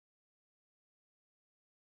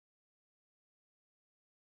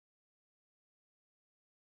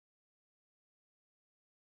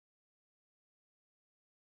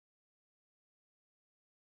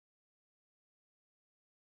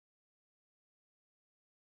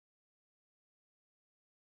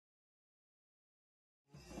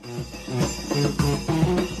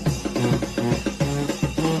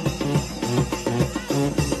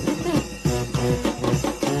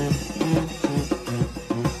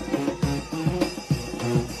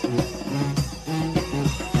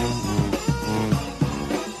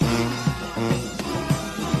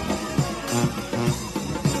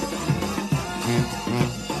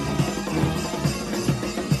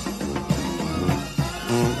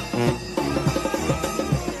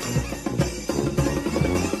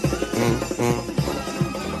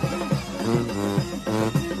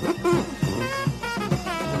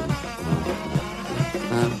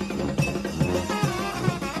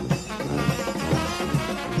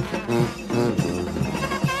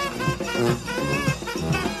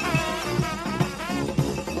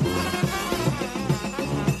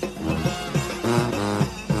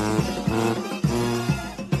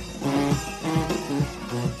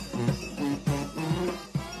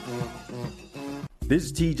This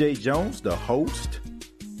is TJ Jones, the host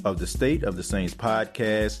of the State of the Saints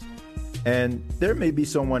podcast. And there may be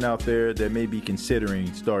someone out there that may be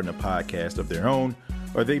considering starting a podcast of their own,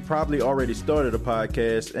 or they probably already started a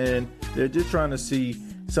podcast and they're just trying to see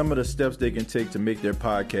some of the steps they can take to make their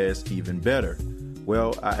podcast even better.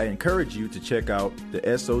 Well, I encourage you to check out the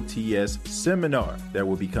SOTS seminar that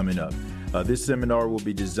will be coming up. This seminar will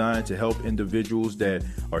be designed to help individuals that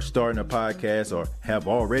are starting a podcast or have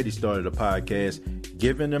already started a podcast,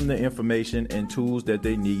 giving them the information and tools that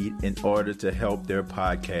they need in order to help their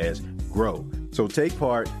podcast grow. So take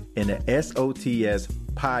part in the SOTS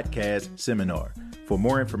podcast seminar. For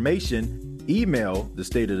more information, email the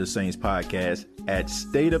State of the Saints podcast at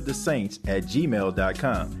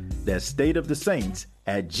stateofthesaints@gmail.com. That's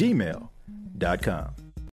stateofthesaints@gmail.com.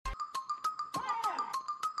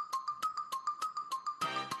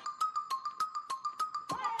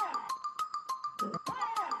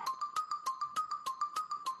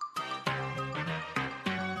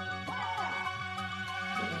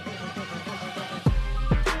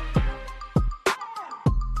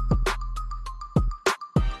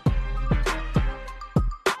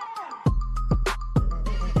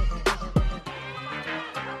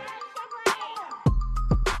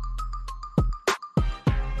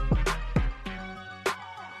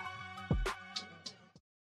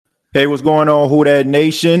 Hey, what's going on, Who Dat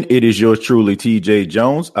Nation? It is yours truly, TJ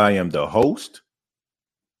Jones. I am the host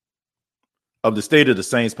of the State of the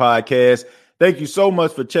Saints podcast. Thank you so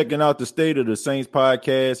much for checking out the State of the Saints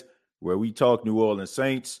podcast, where we talk New Orleans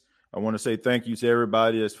Saints. I want to say thank you to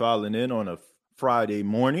everybody that's filing in on a Friday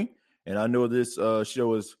morning. And I know this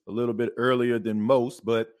show is a little bit earlier than most,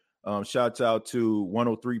 but shouts out to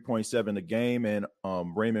 103.7 The Game and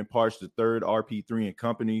Raymond Parch III, RP3 and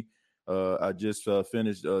Company. I just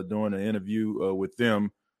finished doing an interview with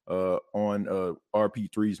them on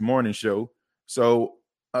RP3's morning show. So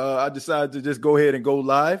I decided to just go ahead and go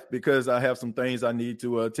live because I have some things I need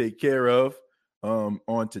to take care of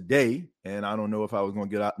on today. And I don't know if I was going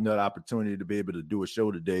to get another opportunity to be able to do a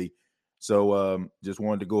show today. So just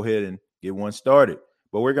wanted to go ahead and get one started.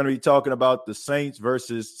 But we're going to be talking about the Saints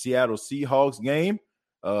versus Seattle Seahawks game.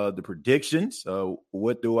 The predictions,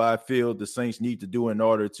 what do I feel the Saints need to do in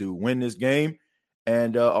order to win this game,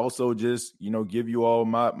 and also just, give you all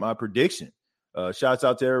my prediction. Shouts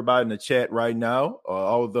out to everybody in the chat right now.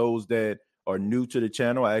 All of those that are new to the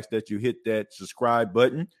channel, I ask that you hit that subscribe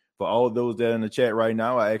button. For all of those that are in the chat right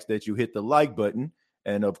now, I ask that you hit the like button.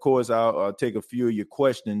 And, of course, I'll take a few of your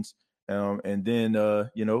questions, and then,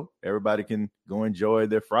 everybody can go enjoy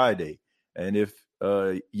their Friday. And if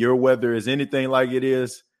your weather is anything like it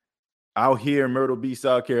is out here in Myrtle Beach,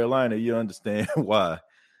 South Carolina, you understand why.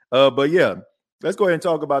 But yeah, let's go ahead and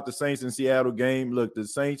talk about the Saints and Seattle game. Look, the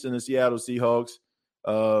Saints and the Seattle Seahawks,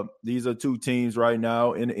 these are two teams right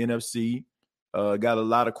now in the NFC. Got a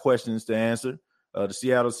lot of questions to answer. The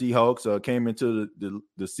Seattle Seahawks came into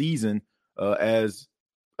the season as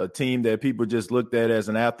a team that people just looked at as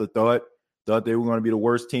an afterthought, thought they were going to be the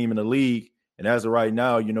worst team in the league. And as of right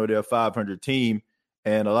now, they're a 500 team.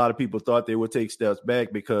 And a lot of people thought they would take steps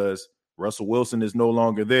back because Russell Wilson is no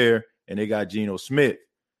longer there and they got Geno Smith.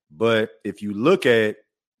 But if you look at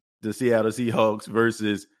the Seattle Seahawks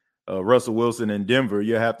versus Russell Wilson in Denver,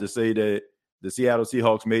 you have to say that the Seattle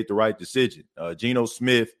Seahawks made the right decision. Geno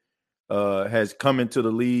Smith has come into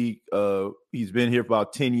the league. He's been here for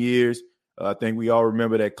about 10 years. I think we all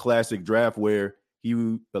remember that classic draft where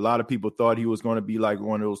a lot of people thought he was going to be like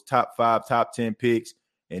one of those top 5, top 10 picks,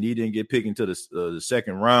 and he didn't get picked into the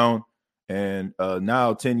second round. And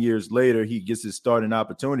now 10 years later, he gets his starting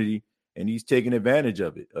opportunity, and he's taking advantage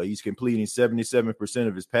of it. He's completing 77%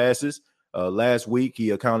 of his passes. Last week,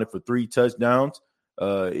 he accounted for 3 touchdowns.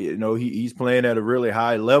 He's playing at a really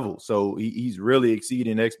high level. So he's really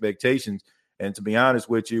exceeding expectations. And to be honest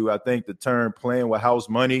with you, I think the term playing with house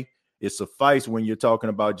money is suffice when you're talking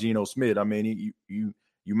about Geno Smith. I mean, you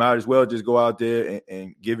might as well just go out there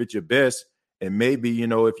and give it your best. And maybe,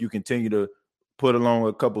 if you continue to put along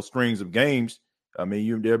a couple strings of games, I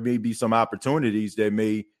mean, there may be some opportunities that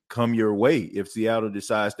may come your way if Seattle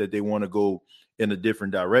decides that they want to go in a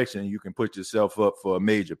different direction. You can put yourself up for a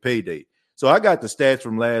major payday. So I got the stats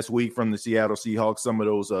from last week from the Seattle Seahawks, some of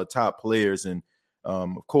those top players. And,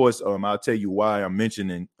 of course, I'll tell you why I'm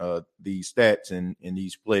mentioning these stats and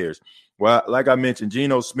these players. Well, like I mentioned,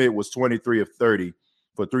 Geno Smith was 23 of 30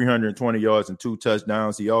 for 320 yards and 2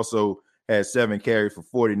 touchdowns. He also had 7 carries for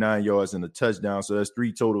 49 yards and a touchdown. So that's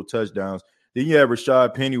 3 total touchdowns. Then you have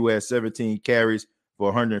Rashad Penny, who had 17 carries for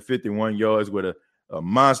 151 yards with a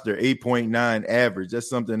monster 8.9 average. That's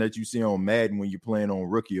something that you see on Madden when you're playing on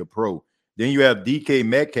rookie or pro. Then you have DK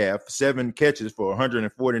Metcalf, 7 catches for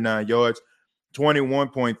 149 yards,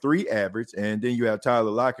 21.3 average. And then you have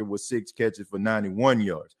Tyler Lockett with 6 catches for 91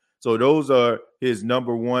 yards. So those are his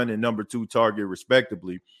number 1 and number 2 target,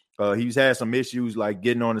 respectively. He's had some issues like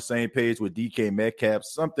getting on the same page with DK Metcalf,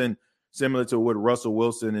 something similar to what Russell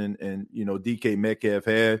Wilson and DK Metcalf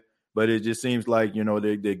had. But it just seems like,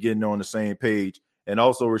 they're getting on the same page. And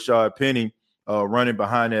also Rashad Penny running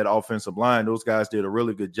behind that offensive line. Those guys did a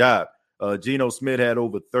really good job. Geno Smith had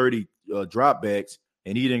over 30 dropbacks,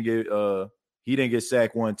 and he didn't get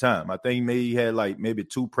sacked one time. I think he had maybe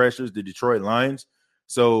 2 pressures, the Detroit Lions.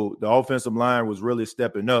 So the offensive line was really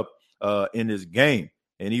stepping up in this game,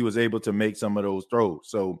 and he was able to make some of those throws.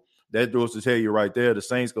 So that goes to tell you right there, the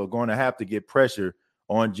Saints are going to have to get pressure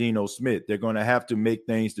on Geno Smith. They're going to have to make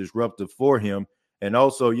things disruptive for him. And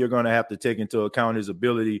also you're going to have to take into account his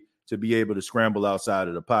ability to be able to scramble outside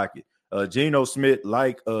of the pocket. Geno Smith,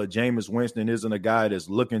 like Jameis Winston, isn't a guy that's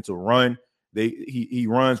looking to run. He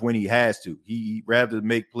runs when he has to. He rather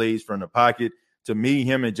make plays from the pocket. To me,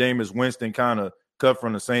 him and Jameis Winston kind of cut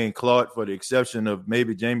from the same cloth, for the exception of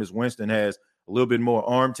maybe Jameis Winston has a little bit more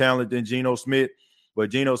arm talent than Geno Smith.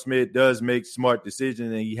 But Geno Smith does make smart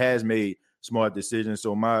decisions, and he has made smart decisions.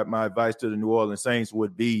 So my advice to the New Orleans Saints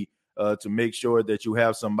would be to make sure that you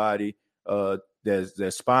have somebody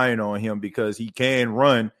that's spying on him, because he can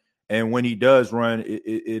run. And when he does run,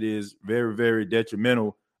 it is very, very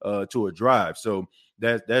detrimental to a drive. So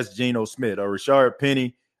that's Geno Smith. Rashard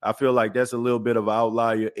Penny, I feel like that's a little bit of an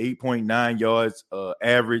outlier, 8.9 yards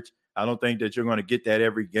average. I don't think that you're going to get that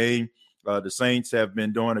every game. The Saints have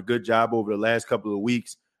been doing a good job over the last couple of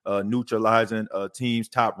weeks neutralizing teams'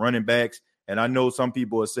 top running backs. And I know some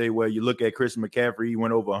people will say, well, you look at Christian McCaffrey, he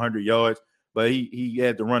went over 100 yards, but he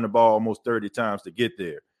had to run the ball almost 30 times to get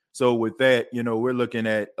there. So with that, we're looking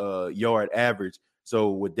at yard average. So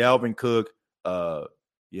with Dalvin Cook, Leonard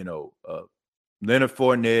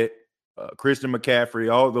Fournette, Christian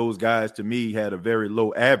McCaffrey, all those guys to me had a very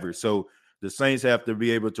low average. So the Saints have to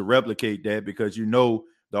be able to replicate that, because the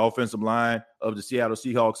offensive line of the Seattle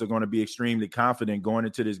Seahawks are going to be extremely confident going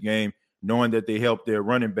into this game, knowing that they helped their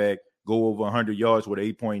running back go over 100 yards with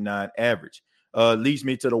 8.9 average. Leads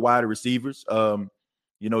me to the wide receivers.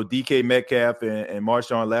 DK Metcalf and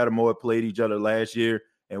Marshawn Lattimore played each other last year,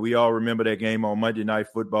 and we all remember that game on Monday Night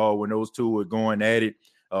Football when those two were going at it.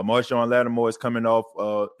 Marshawn Lattimore is coming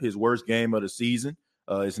off his worst game of the season.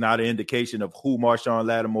 It's not an indication of who Marshawn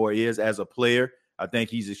Lattimore is as a player. I think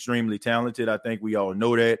he's extremely talented. I think we all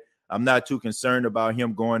know that. I'm not too concerned about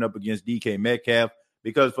him going up against DK Metcalf,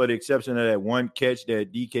 because for the exception of that one catch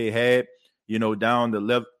that DK had, down the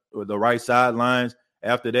left or the right sidelines,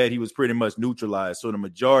 after that, he was pretty much neutralized. So the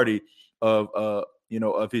majority of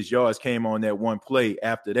his yards came on that one play.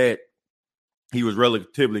 After that, he was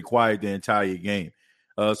relatively quiet the entire game.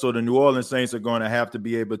 So the New Orleans Saints are going to have to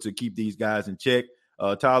be able to keep these guys in check.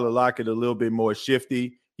 Tyler Lockett a little bit more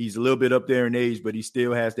shifty. He's a little bit up there in age, but he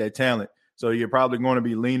still has that talent. So you're probably going to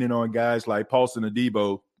be leaning on guys like Paulson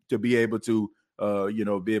Adebo to be able to,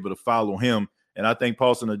 follow him. And I think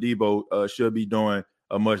Paulson Adebo should be doing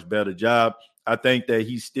a much better job. I think that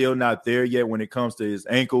he's still not there yet when it comes to his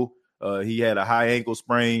ankle. He had a high ankle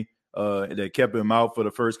sprain that kept him out for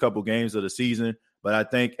the first couple games of the season. But I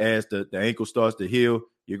think as the ankle starts to heal,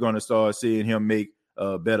 you're going to start seeing him make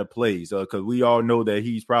better plays, because we all know that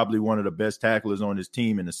he's probably one of the best tacklers on his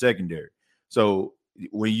team in the secondary. So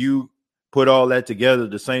when you put all that together,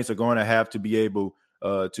 the Saints are going to have to be able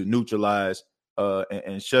to neutralize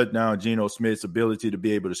and shut down Geno Smith's ability to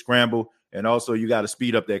be able to scramble. And also you got to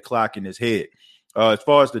speed up that clock in his head. As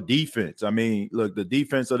far as the defense, I mean, look, the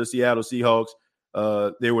defense of the Seattle Seahawks,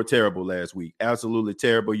 they were terrible last week. Absolutely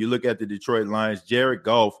terrible. You look at the Detroit Lions, Jared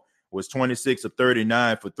Goff was 26 of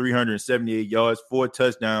 39 for 378 yards, 4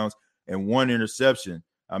 touchdowns, and 1 interception.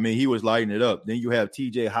 I mean, he was lighting it up. Then you have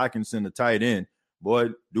T.J. Hockenson, the tight end. Boy,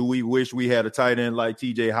 do we wish we had a tight end like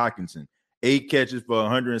T.J. Hockenson. 8 catches for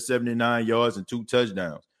 179 yards and 2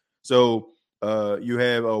 touchdowns. So you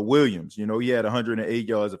have Williams. You know, he had 108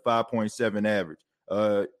 yards, a 5.7 average.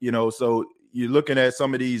 So you're looking at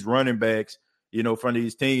some of these running backs, you know, from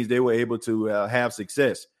these teams, they were able to have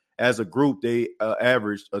success. As a group, they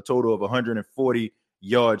averaged a total of 140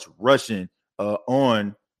 yards rushing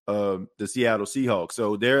on the Seattle Seahawks.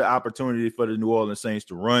 So their opportunity for the New Orleans Saints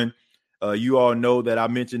to run. You all know that I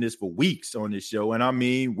mentioned this for weeks on this show, and I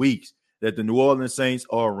mean weeks, that the New Orleans Saints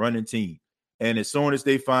are a running team. And as soon as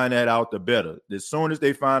they find that out, the better. As soon as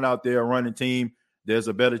they find out they're a running team, there's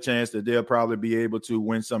a better chance that they'll probably be able to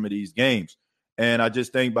win some of these games. And I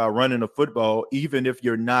just think by running the football, even if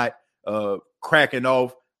you're not cracking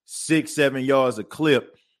off 6-7 yards a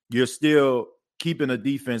clip, you're still keeping the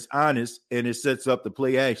defense honest, and it sets up the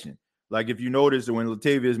play action. Like if you notice when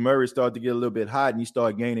Latavius Murray started to get a little bit hot and he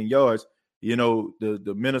started gaining yards, you know,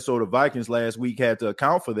 the Minnesota Vikings last week had to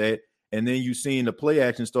account for that. And then you seen the play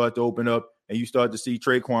action start to open up, and you start to see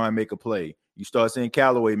Traquan make a play. You start seeing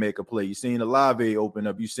Callaway make a play. You seen Olave open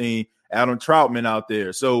up. You seen Adam Troutman out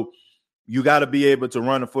there. So you got to be able to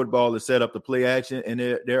run the football to set up the play action, and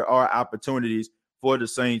there are opportunities for the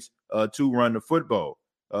Saints to run the football.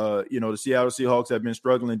 The Seattle Seahawks have been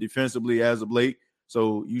struggling defensively as of late,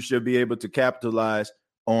 so you should be able to capitalize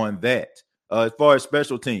on that. As far as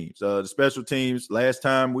special teams, the special teams, last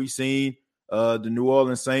time we seen the New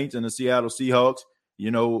Orleans Saints and the Seattle Seahawks,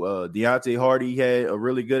 Deontay Hardy had a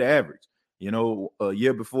really good average. A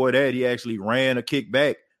year before that, he actually ran a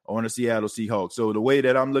kickback on the Seattle Seahawks. So the way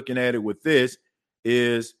that I'm looking at it with this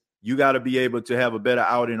is you got to be able to have a better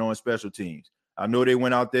outing on special teams. I know they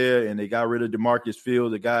went out there and they got rid of DeMarcus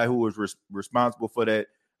Fields, the guy who was responsible for that,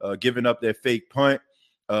 giving up that fake punt.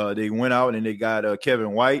 They went out and they got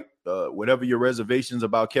Kevin White. Whatever your reservations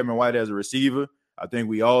about Kevin White as a receiver, I think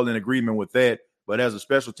we all in agreement with that. But as a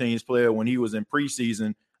special teams player, when he was in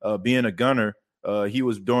preseason being a gunner, he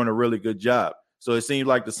was doing a really good job. So it seems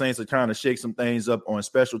like the Saints are trying to shake some things up on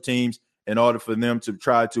special teams in order for them to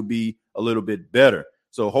try to be a little bit better.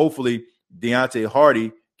 So hopefully Deontay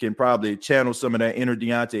Hardy can probably channel some of that inner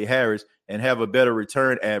Deontay Harris and have a better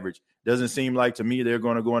return average. Doesn't seem like to me they're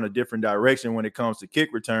going to go in a different direction when it comes to kick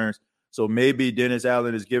returns. So maybe Dennis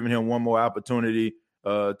Allen is giving him one more opportunity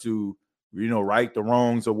to, right the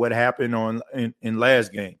wrongs of what happened in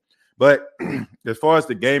last game. But as far as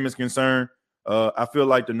the game is concerned, I feel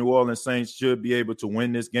like the New Orleans Saints should be able to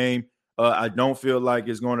win this game. I don't feel like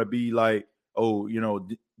it's going to be like,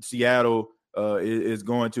 Seattle is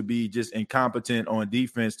going to be just incompetent on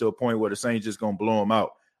defense to a point where the Saints just going to blow them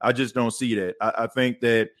out. I just don't see that. I think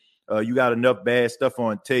that you got enough bad stuff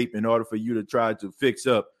on tape in order for you to try to fix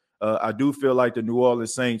up. I do feel like the New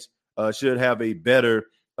Orleans Saints should have a better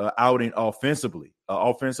outing offensively.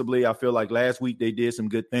 Offensively, I feel like last week they did some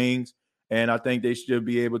good things, and I think they should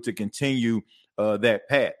be able to continue that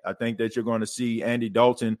path. I think that you're going to see Andy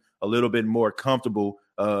Dalton a little bit more comfortable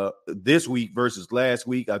this week versus last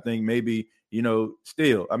week. I think maybe,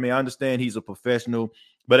 still, I understand he's a professional,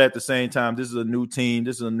 but at the same time, this is a new team.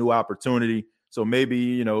 This is a new opportunity. So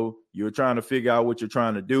maybe, you're trying to figure out what you're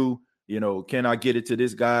trying to do. Can I get it to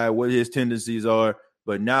this guy, what his tendencies are?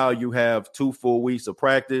 But now you have 2 full weeks of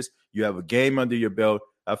practice. You have a game under your belt.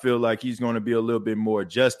 I feel like he's going to be a little bit more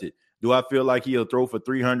adjusted. Do I feel like he'll throw for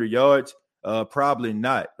 300 yards? Probably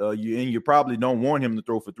not. You probably don't want him to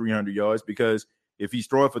throw for 300 yards because if he's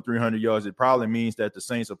throwing for 300 yards, it probably means that the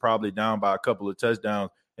Saints are probably down by a couple of touchdowns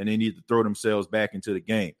and they need to throw themselves back into the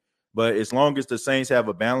game. But as long as the Saints have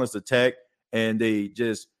a balanced attack and they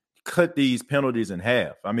just cut these penalties in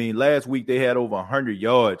half. Last week they had over 100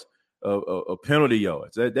 yards of penalty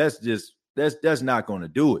yards. That's not going to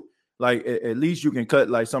do it. Like at least you can cut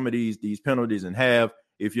like some of these penalties in half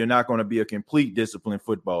if you're not going to be a complete disciplined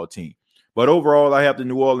football team. But overall, I have the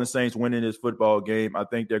New Orleans Saints winning this football game. I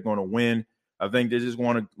think they're going to win. I think this is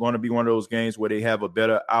going to be one of those games where they have a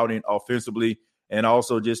better outing offensively, and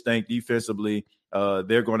also just think defensively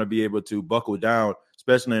they're going to be able to buckle down,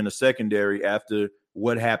 especially in the secondary after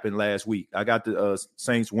what happened last week. I got the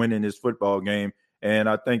Saints winning this football game, and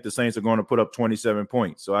I think the Saints are going to put up 27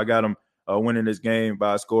 points. So I got them winning this game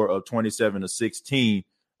by a score of 27-16.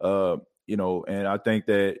 And I think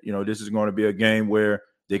that, this is going to be a game where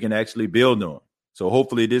they can actually build on. So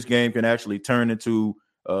hopefully this game can actually turn into,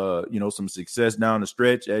 some success down the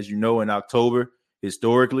stretch, as you know, in October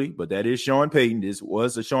historically. But that is Sean Payton. This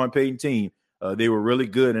was a Sean Payton team. They were really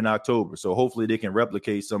good in October. So hopefully they can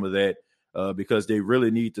replicate some of that because they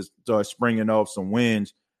really need to start springing off some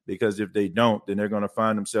wins, because if they don't, then they're going to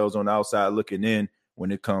find themselves on the outside looking in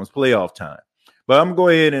when it comes playoff time. But I'm going to go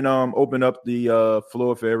ahead and open up the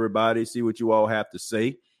floor for everybody, see what you all have to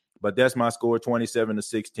say. But that's my score,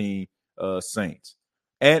 27-16 Saints.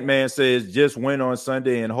 Ant-Man says just win on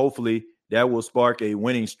Sunday, and hopefully that will spark a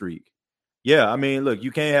winning streak. Yeah, I mean, look,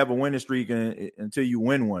 you can't have a winning streak until you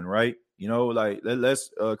win one, right? You know, like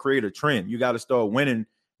let's create a trend. You got to start winning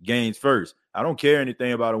games first. I don't care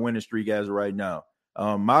anything about a winning streak as of right now.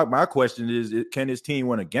 My question is, can this team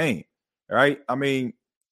win a game? All right. I mean,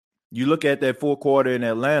 you look at that fourth quarter in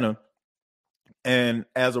Atlanta, and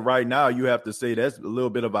as of right now, you have to say that's a little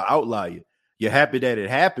bit of an outlier. You're happy that it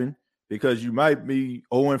happened because you might be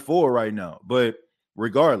 0-4 right now. But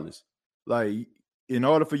regardless, like in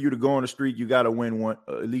order for you to go on the streak, you got to win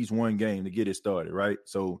at least one game to get it started, right?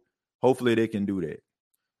 So hopefully they can do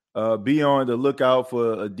that. Be on the lookout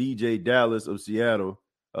for a DJ Dallas of Seattle.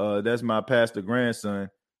 That's my pastor grandson.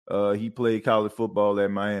 He played college football at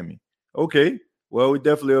Miami. Okay. Well, we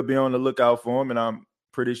definitely will be on the lookout for him, and I'm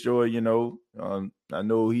pretty sure, I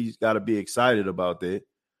know he's got to be excited about that.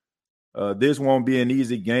 This won't be an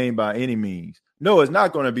easy game by any means. No, it's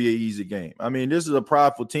not going to be an easy game. I mean, this is a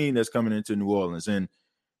prideful team that's coming into New Orleans, and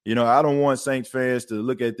I don't want Saints fans to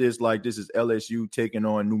look at this like this is LSU taking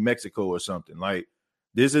on New Mexico or something. Like,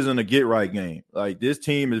 this isn't a get-right game. Like, this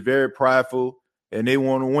team is very prideful, and they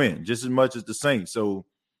want to win just as much as the Saints. So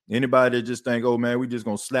anybody that just think, oh, man, we just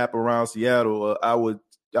going to slap around Seattle, I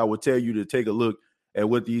would tell you to take a look at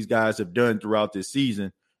what these guys have done throughout this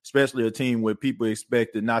season, especially a team where people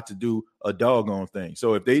expected not to do a doggone thing.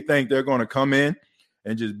 So if they think they're going to come in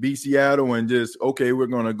and just beat Seattle and just, okay, we're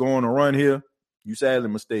going to go on a run here, you sadly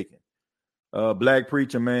mistaken. Black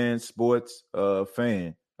Preacher Man Sports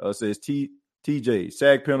fan says TJ,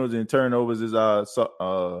 sack penalties and turnovers is our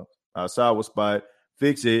sour spot.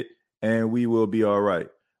 Fix it, and we will be all right.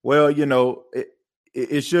 Well,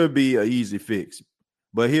 it should be an easy fix.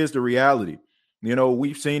 But here's the reality.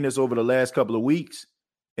 We've seen this over the last couple of weeks,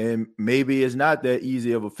 and maybe it's not that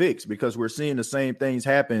easy of a fix because we're seeing the same things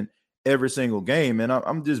happen every single game, and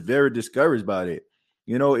I'm just very discouraged by that.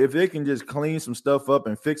 If they can just clean some stuff up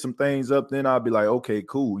and fix some things up, then I'll be like, okay,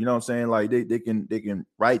 cool. You know what I'm saying? Like they can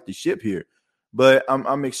right the ship here. But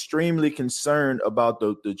I'm extremely concerned about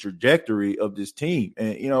the trajectory of this team,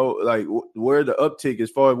 and like where the uptick as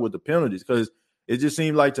far as with the penalties, because it just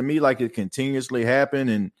seems like to me like it continuously happened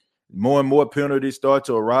and more and more penalties start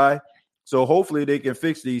to arrive. So hopefully they can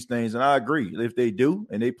fix these things. And I agree. If they do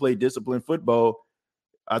and they play disciplined football,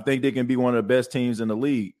 I think they can be one of the best teams in the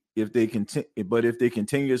league. If they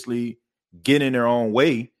continuously get in their own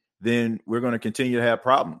way, then we're going to continue to have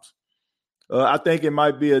problems. I think it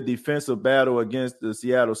might be a defensive battle against the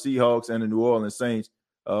Seattle Seahawks and the New Orleans Saints.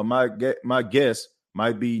 My guess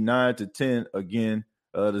might be 9-10 again.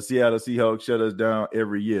 The Seattle Seahawks shut us down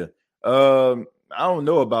every year. I don't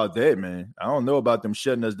know about that, man. I don't know about them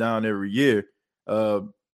shutting us down every year.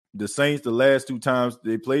 The Saints, the last two times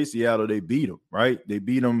they played Seattle, they beat them, right? They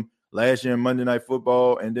beat them last year in Monday Night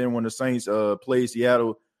Football, and then when the Saints played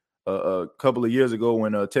Seattle a couple of years ago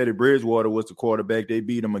when Teddy Bridgewater was the quarterback, they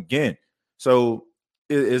beat them again. So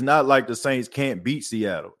it's not like the Saints can't beat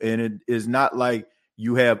Seattle, and it is not like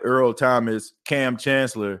you have Earl Thomas, Cam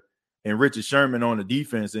Chancellor, and Richard Sherman on the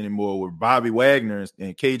defense anymore with Bobby Wagner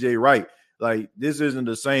and KJ Wright. Like, this isn't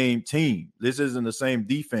the same team. This isn't the same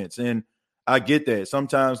defense. And I get that.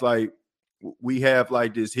 Sometimes, like, we have,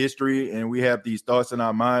 like, this history and we have these thoughts in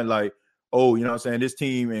our mind, like, oh, you know what I'm saying, this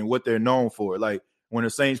team and what they're known for. Like, when the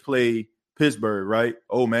Saints play Pittsburgh, right?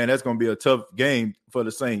 Oh, man, that's going to be a tough game for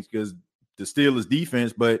the Saints because the Steelers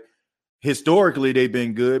defense, but historically they've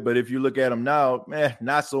been good. But if you look at them now, man,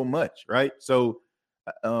 not so much, right? So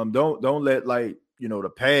don't let, like, the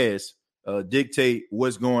past dictate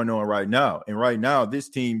what's going on right now. And right now, this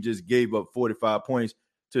team just gave up 45 points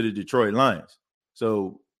to the Detroit Lions.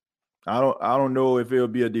 So I don't know if it'll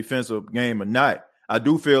be a defensive game or not. I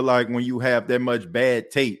do feel like when you have that much bad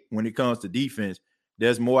tape when it comes to defense,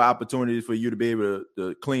 there's more opportunities for you to be able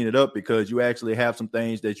to clean it up because you actually have some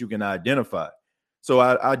things that you can identify. So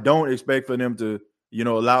I don't expect for them to,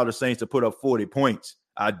 allow the Saints to put up 40 points.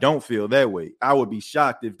 I don't feel that way. I would be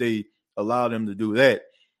shocked if they allow them to do that.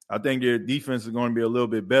 I think their defense is going to be a little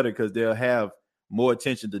bit better because they'll have more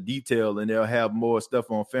attention to detail and they'll have more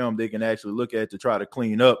stuff on film they can actually look at to try to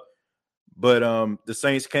clean up. But the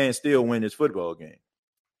Saints can still win this football game.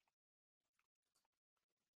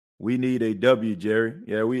 We need a W, Jerry.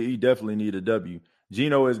 Yeah, we definitely need a W.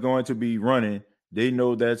 Gino is going to be running. They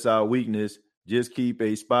know that's our weakness. Just keep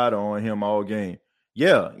a spot on him all game.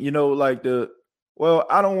 Yeah, like Well,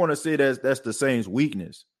 I don't want to say that's the Saints'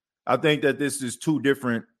 weakness. I think that this is two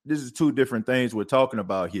different things we're talking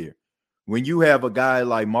about here. When you have a guy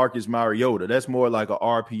like Marcus Mariota, that's more like a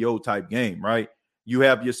RPO type game, right? You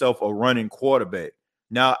have yourself a running quarterback.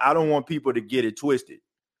 Now, I don't want people to get it twisted.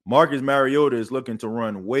 Marcus Mariota is looking to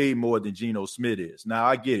run way more than Geno Smith is. Now,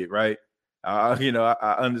 I get it, right? I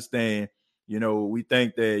understand. We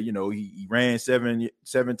think that he ran seven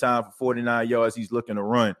times for 49 yards. He's looking to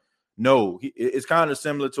run. No, it's kind of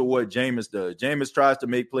similar to what Jameis does. Jameis tries to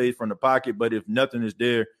make plays from the pocket, but if nothing is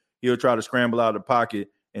there, he'll try to scramble out of the pocket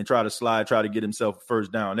and try to slide, try to get himself a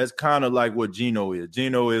first down. That's kind of like what Geno is.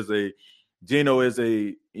 Geno is a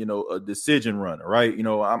a decision runner, right?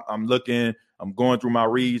 I'm looking, I'm going through my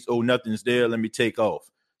reads. Oh, nothing's there. Let me take off.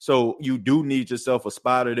 So you do need yourself a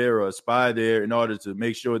spotter there or a spy there in order to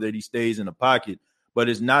make sure that he stays in the pocket. But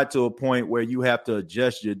it's not to a point where you have to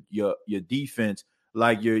adjust your defense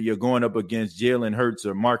like you're going up against Jalen Hurts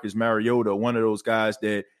or Marcus Mariota, one of those guys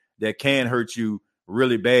that can hurt you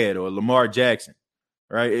really bad, or Lamar Jackson,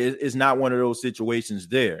 right? It's not one of those situations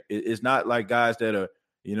there. It's not like guys that are,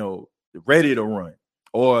 ready to run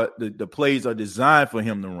or the plays are designed for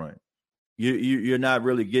him to run. You're not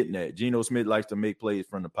really getting that. Geno Smith likes to make plays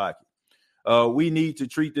from the pocket. We need to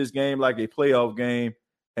treat this game like a playoff game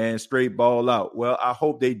and straight ball out. Well, I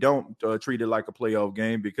hope they don't treat it like a playoff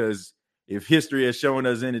game, because if history has shown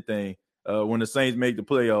us anything, when the Saints make the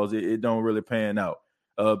playoffs, it don't really pan out.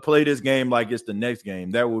 Play this game like it's the next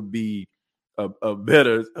game. That would be a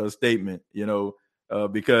better statement,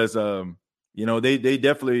 because they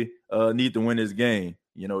definitely need to win this game.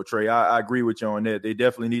 Trey, I agree with you on that. They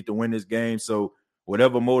definitely need to win this game. So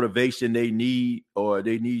whatever motivation they need or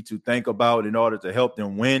they need to think about in order to help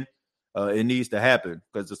them win, it needs to happen,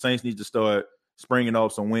 because the Saints need to start springing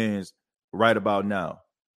off some wins right about now.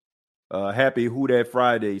 Happy Who Dat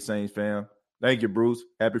Friday, Saints fam. Thank you, Bruce.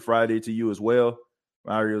 Happy Friday to you as well.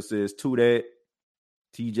 Mario says, to that.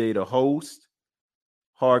 TJ, the host.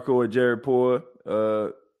 Hardcore Jared Poor,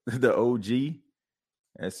 the OG.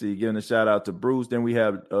 Let's see, giving a shout out to Bruce. Then we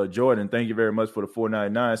have Jordan. Thank you very much for the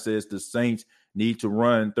 499. Says the Saints need to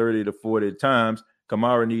run 30 to 40 times.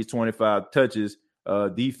 Kamara needs 25 touches.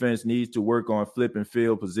 Defense needs to work on flipping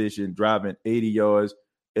field position, driving 80 yards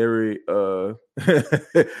every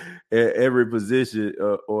every position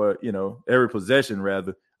every possession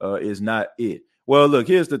rather is not it. Well, look,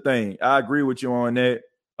 here's the thing. I agree with you on that.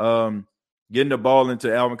 Getting the ball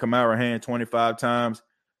into Alvin Kamara's hand 25 times,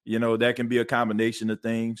 that can be a combination of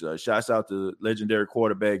things. Shouts out to legendary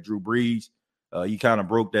quarterback Drew Brees. He kind of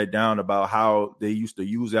broke that down about how they used to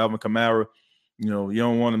use Alvin Kamara. You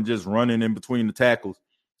don't want him just running in between the tackles.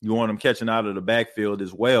 You want him catching out of the backfield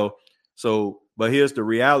as well. So, but here's the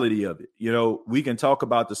reality of it. We can talk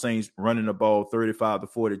about the Saints running the ball 35 to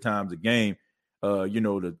 40 times a game,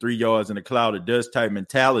 the 3 yards in a cloud of dust type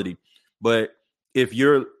mentality. But if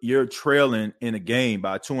you're trailing in a game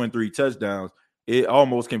by 2 and 3 touchdowns, it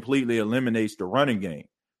almost completely eliminates the running game.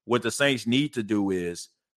 What the Saints need to do is,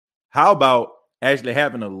 how about actually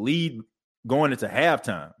having a lead going into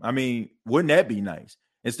halftime? I mean, wouldn't that be nice?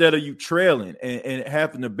 Instead of you trailing and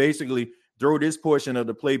having to basically throw this portion of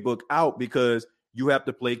the playbook out because you have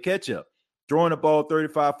to play catch up. Throwing the ball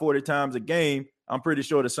 35, 40 times a game, I'm pretty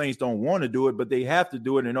sure the Saints don't want to do it, but they have to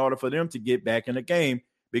do it in order for them to get back in the game,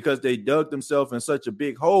 because they dug themselves in such a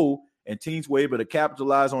big hole and teams were able to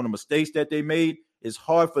capitalize on the mistakes that they made. It's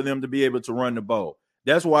hard for them to be able to run the ball.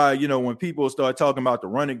 That's why, when people start talking about the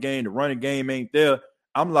running game ain't there.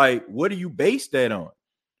 I'm like, what do you base that on?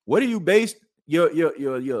 What do you base your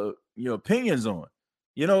opinions on?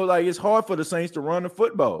 It's hard for the Saints to run the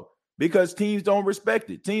football because teams don't respect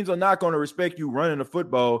it. Teams are not going to respect you running the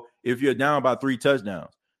football if you're down by 3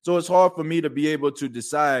 touchdowns. So it's hard for me to be able to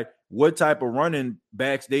decide what type of running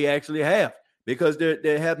backs they actually have, because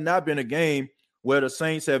there have not been a game where the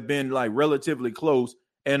Saints have been like relatively close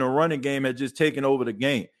and a running game has just taken over the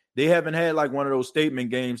game. They haven't had like one of those statement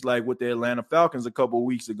games like with the Atlanta Falcons a couple of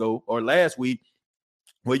weeks ago or last week,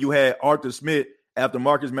 where you had Arthur Smith, after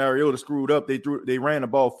Marcus Mariota screwed up, they ran the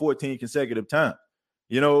ball 14 consecutive times.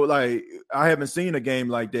 I haven't seen a game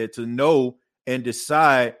like that to know and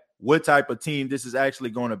decide what type of team this is actually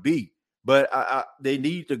going to be. But they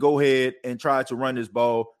need to go ahead and try to run this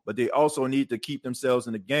ball, but they also need to keep themselves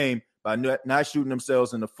in the game by not shooting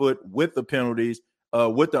themselves in the foot with the penalties,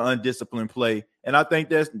 with the undisciplined play. And I think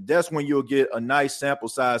that's when you'll get a nice sample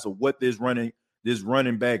size of what this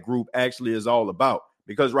running back group actually is all about.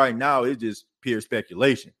 Because right now it's just pure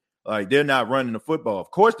speculation. Like, they're not running the football.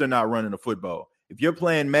 Of course they're not running the football. If you're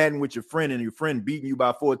playing Madden with your friend and your friend beating you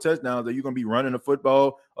by 4 touchdowns, are you going to be running the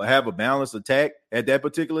football or have a balanced attack at that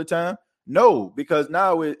particular time? No, because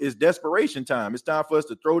now it's desperation time. It's time for us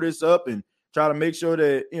to throw this up and try to make sure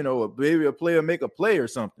that, maybe a player make a play or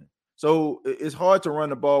something. So it's hard to run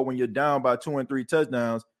the ball when you're down by 2 and 3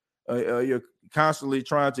 touchdowns. You're constantly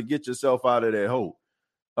trying to get yourself out of that hole.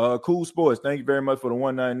 Cool Sports, thank you very much for the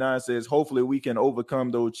 199. Says, hopefully we can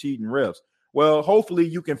overcome those cheating refs. Well, hopefully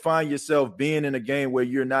you can find yourself being in a game where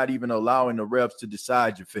you're not even allowing the refs to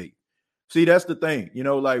decide your fate. See, that's the thing.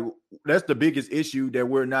 That's the biggest issue that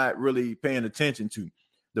we're not really paying attention to.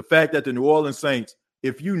 The fact that the New Orleans Saints,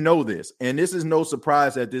 if you know this, and this is no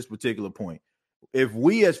surprise at this particular point, if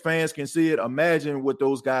we as fans can see it, imagine what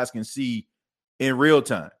those guys can see in real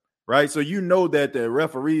time, right? So you know that the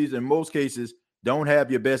referees in most cases don't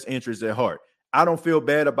have your best interests at heart. I don't feel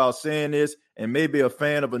bad about saying this, and maybe a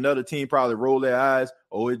fan of another team probably roll their eyes,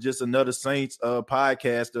 or it's just another Saints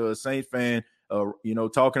podcast or a Saints fan,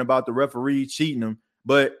 talking about the referee cheating them.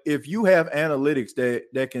 But if you have analytics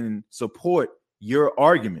that can support your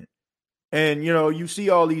argument, and you see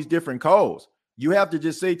all these different calls, you have to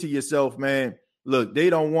just say to yourself, man, look, they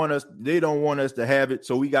don't want us to have it,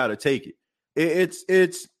 so we got to take it.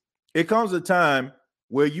 It comes a time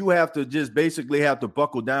where you have to just basically have to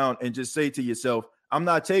buckle down and just say to yourself, I'm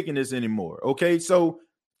not taking this anymore. Okay, so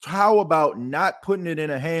how about not putting it in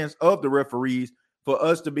the hands of the referees for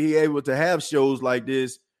us to be able to have shows like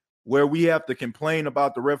this where we have to complain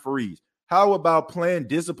about the referees? How about playing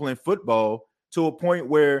disciplined football to a point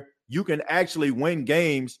where you can actually win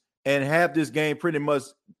games and have this game pretty much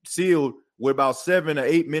sealed with about 7 or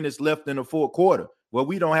 8 minutes left in the fourth quarter, where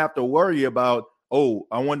we don't have to worry about, oh,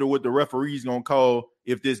 I wonder what the referee's going to call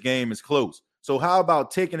if this game is close. So how about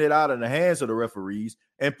taking it out of the hands of the referees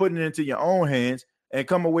and putting it into your own hands and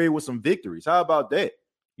come away with some victories? How about that?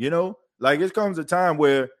 It comes a time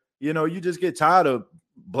where, you just get tired of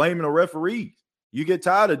blaming the referees. You get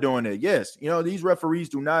tired of doing that. Yes, these referees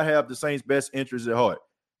do not have the Saints' best interests at heart,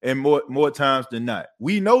 and more times than not.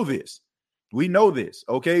 We know this,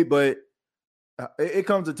 okay? But it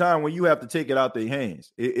comes a time when you have to take it out their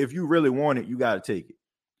hands. If you really want it, you got to take it.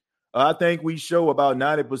 I think we show about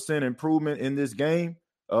 90% improvement in this game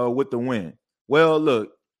with the win. Well,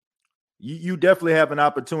 look, you definitely have an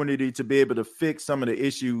opportunity to be able to fix some of the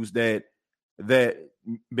issues that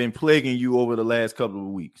been plaguing you over the last couple of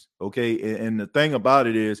weeks. Okay. And the thing about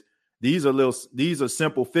it is these are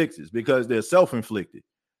simple fixes because they're self-inflicted,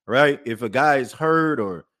 right? If a guy is hurt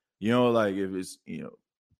or, if it's,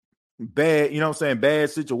 bad, bad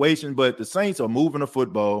situation, but the Saints are moving the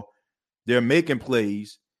football. They're making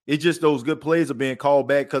plays. It's just those good plays are being called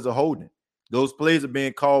back because of holding. Those plays are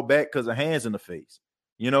being called back because of hands in the face.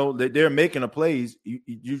 They're making the plays.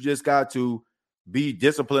 You just got to be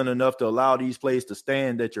disciplined enough to allow these plays to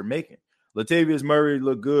stand that you're making. Latavius Murray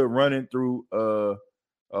looked good running through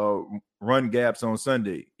run gaps on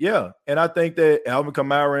Sunday. Yeah, and I think that Alvin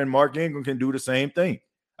Kamara and Mark Ingram can do the same thing.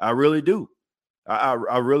 I really do. I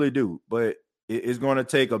really do. But it's going to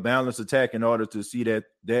take a balanced attack in order to see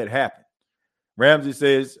that happen. Ramsey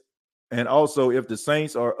says, and also if the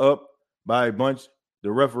Saints are up by a bunch,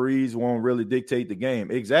 the referees won't really dictate the game.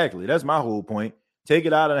 Exactly. That's my whole point. Take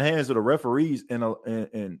it out of the hands of the referees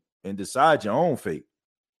and decide your own fate.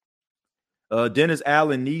 Dennis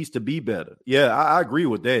Allen needs to be better. Yeah, I agree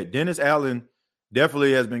with that. Dennis Allen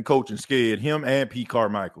definitely has been coaching scared, him and Pete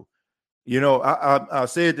Carmichael. I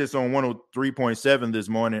said this on 103.7 this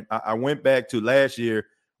morning. I went back to last year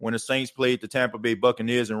when the Saints played the Tampa Bay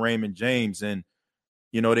Buccaneers and Raymond James, and,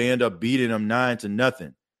 they end up beating them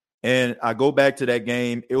 9-0. And I go back to that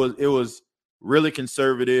game. It was really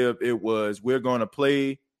conservative. It was, we're going to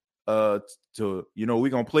play we're going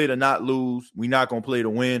to play to not lose. We're not going to play to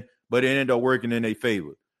win, but it ended up working in their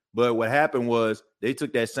favor. But what happened was they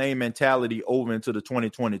took that same mentality over into the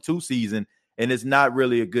 2022 season, and it's not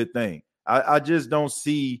really a good thing. I just don't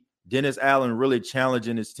see Dennis Allen really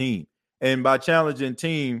challenging his team. And by challenging a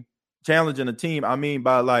team, I mean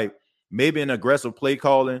by maybe an aggressive play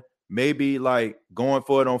calling, maybe going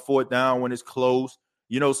for it on fourth down when it's close,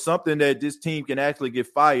 something that this team can actually get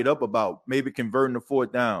fired up about, maybe converting the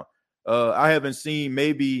fourth down. I haven't seen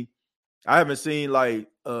a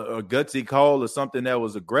gutsy call or something that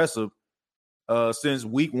was aggressive since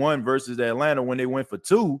week 1 versus Atlanta when they went for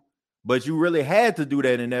 2. But you really had to do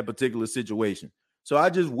that in that particular situation. So I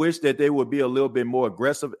just wish that they would be a little bit more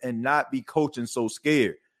aggressive and not be coaching so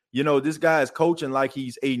scared. This guy is coaching like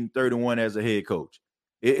he's 8-31 as a head coach.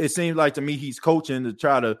 It seems like to me he's coaching to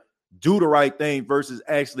try to do the right thing versus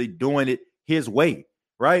actually doing it his way,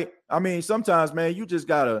 right? I mean, sometimes, man, you just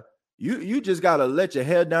gotta let your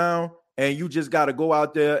head down and you just gotta go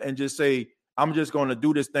out there and just say, I'm just gonna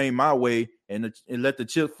do this thing my way and let the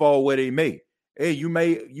chips fall where they may. hey, you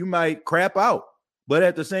might crap out. But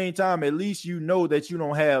at the same time, at least you know that you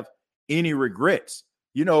don't have any regrets.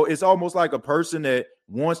 It's almost like a person that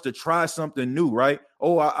wants to try something new, right?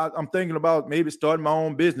 Oh, I'm thinking about maybe starting my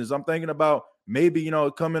own business. I'm thinking about maybe,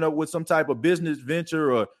 coming up with some type of business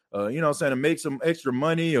venture or, to make some extra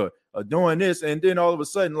money or doing this. And then all of a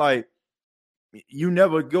sudden, like, you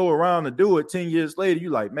never go around to do it. 10 years later, you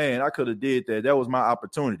like, man, I could have did that. That was my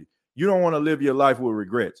opportunity. You don't want to live your life with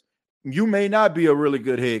regrets. You may not be a really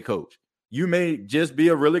good head coach. You may just be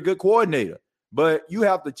a really good coordinator, but you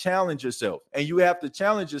have to challenge yourself, and you have to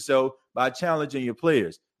challenge yourself by challenging your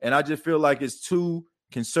players. And I just feel like it's too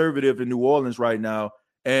conservative in New Orleans right now.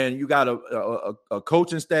 And you got a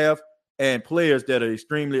coaching staff and players that are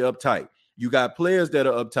extremely uptight. You got players that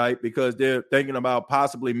are uptight because they're thinking about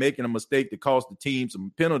possibly making a mistake that cost the team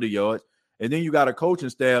some penalty yards. And then you got a coaching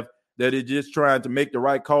staff that is just trying to make the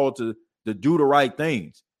right call to do the right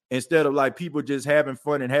things instead of like people just having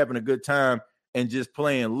fun and having a good time and just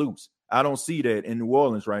playing loose. I don't see that in New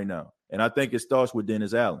Orleans right now. And I think it starts with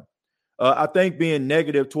Dennis Allen. I think being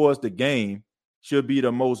negative towards the game should be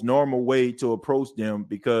the most normal way to approach them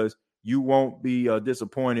because you won't be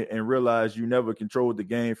disappointed and realize you never controlled the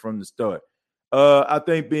game from the start. I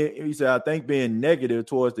think being negative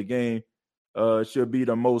towards the game should be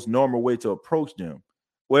the most normal way to approach them.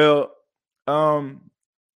 Well,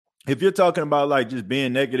 if you're talking about like just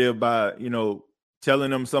being negative by,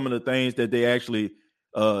 telling them some of the things that they actually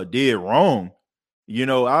did wrong,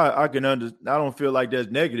 I can understand. I don't feel like that's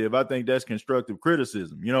negative. I think that's constructive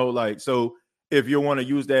criticism, so if you want to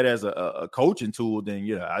use that as a coaching tool, then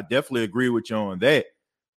yeah, I definitely agree with you on that.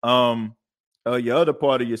 Your other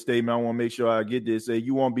part of your statement, I want to make sure I get this. Say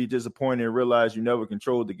you won't be disappointed and realize you never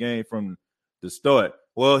controlled the game from the start.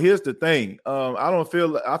 Well, here's the thing. I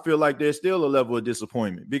feel like there's still a level of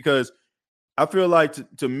disappointment because I feel like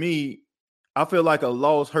to me, I feel like a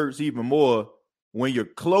loss hurts even more when you're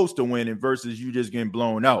close to winning versus you just getting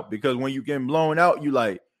blown out. Because when you getting blown out, you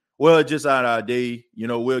like, well, just out our day,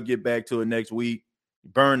 we'll get back to it next week,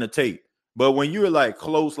 burn the tape. But when you're like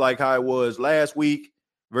close, like how it was last week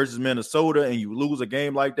versus Minnesota, and you lose a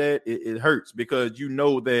game like that, it hurts because you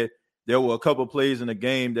know that there were a couple plays in the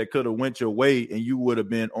game that could have went your way and you would have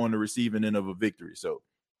been on the receiving end of a victory. So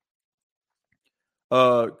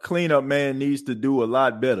cleanup man needs to do a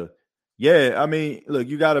lot better. Yeah, I mean, look,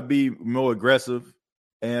 you got to be more aggressive,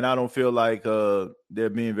 and I don't feel like they're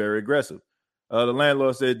being very aggressive. The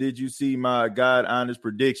landlord said, "Did you see my God honest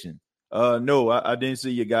prediction?" No, I didn't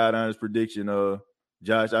see your God honest prediction,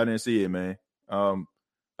 Josh. I didn't see it, man. I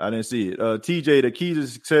didn't see it. TJ, the key to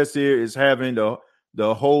success here is having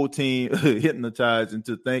the whole team hypnotized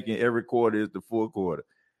into thinking every quarter is the fourth quarter.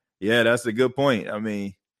 Yeah, that's a good point. I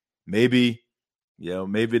mean, maybe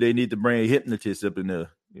they need to bring a hypnotist up in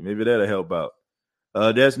there. Maybe that'll help out.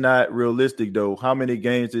 That's not realistic, though. How many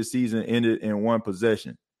games this season ended in one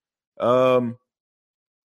possession? What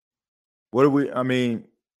do we? I mean,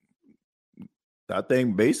 I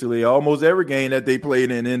think basically almost every game that they played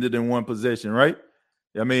in ended in one possession, right?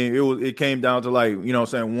 I mean, it came down to like,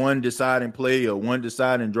 one deciding play or one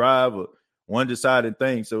deciding drive or one deciding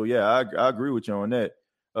thing. So yeah, I agree with you on that.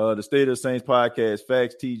 The State of the Saints podcast,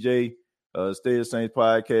 facts, TJ. State of the Saints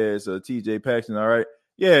podcast, TJ Paxton. All right.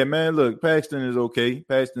 Yeah, man, look, Paxton is okay.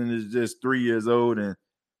 Paxton is just 3 years old. And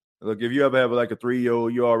look, if you ever have like a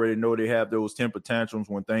 3-year-old, you already know they have those temper tantrums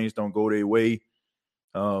when things don't go their way.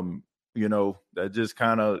 That's just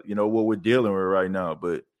kind of, what we're dealing with right now.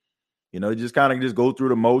 But, just kind of just go through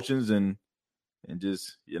the motions and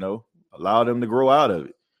just, allow them to grow out of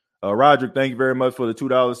it. Roderick, thank you very much for the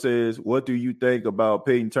 $2. Says, what do you think about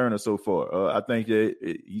Peyton Turner so far? I think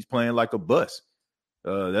that he's playing like a bust.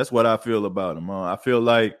 That's what I feel about him. I feel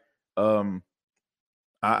like I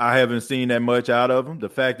haven't seen that much out of him. The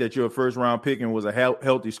fact that you're a first-round pick and was a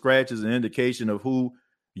healthy scratch is an indication of who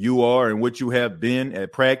you are and what you have been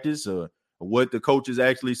at practice or what the coach is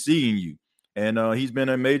actually seeing you. And he's been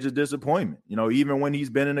a major disappointment, even when he's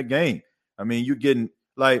been in a game. I mean, you're getting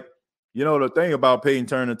like, the thing about Peyton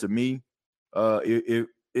Turner to me,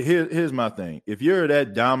 here's my thing. If you're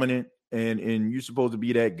that dominant and you're supposed to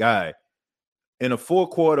be that guy, in a fourth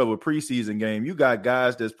quarter of a preseason game, you got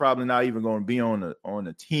guys that's probably not even going to be on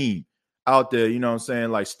the team out there,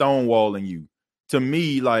 like stonewalling you. To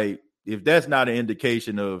me, like, if that's not an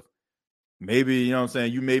indication of maybe,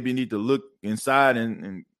 you maybe need to look inside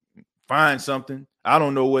and find something. I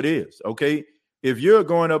don't know what is, okay? If you're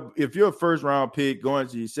a first round pick going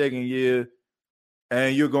to your second year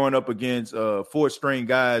and you're going up against fourth string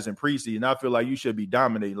guys in preseason, I feel like you should be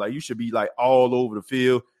dominating. Like, you should be like all over the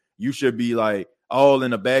field. You should be like all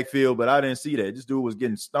in the backfield, but I didn't see that. This dude was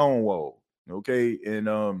getting stonewalled. Okay.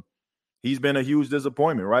 And he's been a huge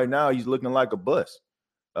disappointment. Right now, he's looking like a bust.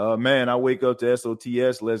 Man, I wake up to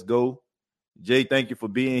SOTS. Let's go. Jay, thank you for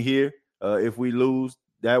being here. If we lose,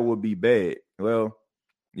 that would be bad. Well,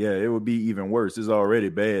 yeah, it would be even worse. It's already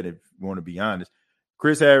bad if you want to be honest.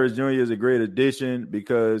 Chris Harris Jr. is a great addition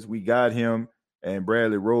because we got him and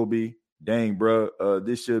Bradley Roby. Dang, bro,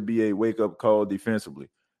 this should be a wake-up call defensively.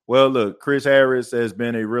 Well, look, Chris Harris has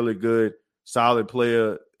been a really good, solid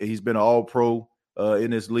player. He's been an all-pro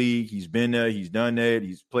in this league. He's been there. He's done that.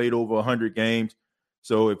 He's played over 100 games.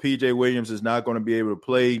 So if PJ Williams is not going to be able to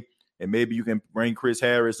play, and maybe you can bring Chris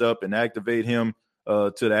Harris up and activate him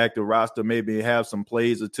to the active roster, maybe have some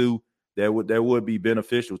plays or two that would be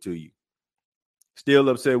beneficial to you. Still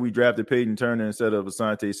upset we drafted Peyton Turner instead of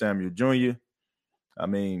Asante Samuel Jr. I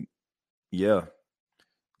mean, yeah.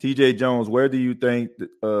 TJ Jones, where do you think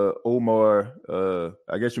Omar,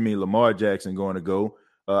 I guess you mean Lamar Jackson, going to go?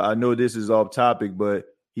 I know this is off topic, but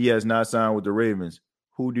he has not signed with the Ravens.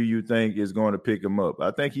 Who do you think is going to pick him up?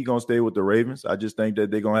 I think he's going to stay with the Ravens. I just think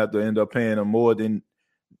that they're going to have to end up paying him more than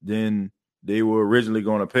they were originally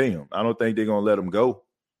going to pay him. I don't think they're going to let him go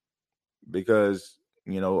because,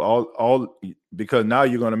 because now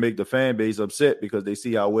you're going to make the fan base upset because they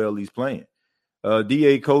see how well he's playing.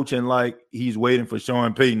 DA coaching like he's waiting for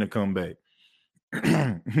Sean Payton to come back.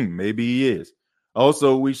 Maybe he is.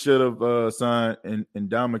 Also, we should have signed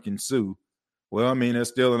Ndamukong Suh. Well, I mean, there's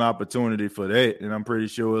still an opportunity for that. And I'm pretty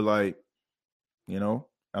sure,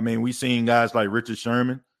 we've seen guys like Richard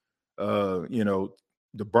Sherman, the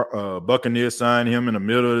Buccaneers signed him in the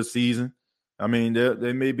middle of the season. I mean,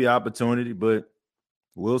 there may be opportunity, but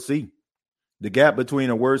we'll see. The gap between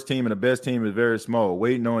the worst team and the best team is very small.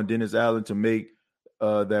 Waiting on Dennis Allen to make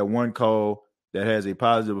that one call that has a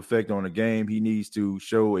positive effect on the game. He needs to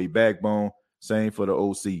show a backbone. Same for the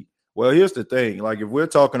OC. Well, here's the thing. Like, if we're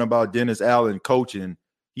talking about Dennis Allen coaching,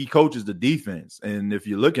 he coaches the defense. And if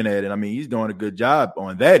you're looking at it, I mean, he's doing a good job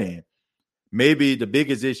on that end. Maybe the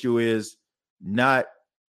biggest issue is not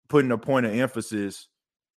putting a point of emphasis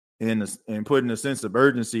and putting a sense of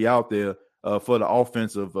urgency out there for the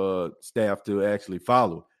offensive staff to actually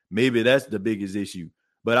follow. Maybe that's the biggest issue.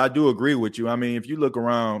 But I do agree with you. I mean, if you look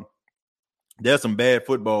around, there's some bad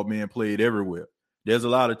football being played everywhere. There's a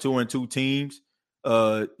lot of 2-2 teams.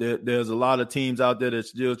 There's a lot of teams out there that's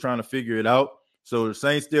still trying to figure it out. So the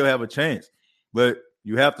Saints still have a chance, but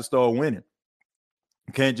you have to start winning.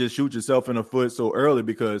 You can't just shoot yourself in the foot so early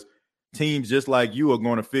because teams just like you are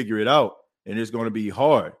going to figure it out, and it's going to be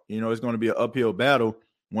hard. It's going to be an uphill battle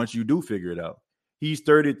once you do figure it out. He's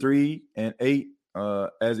 33-8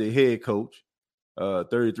 as a head coach.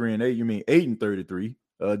 33-8, you mean 8-33.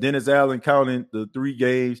 Dennis Allen, counting the 3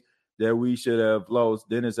 games that we should have lost,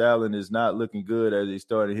 Dennis Allen is not looking good as a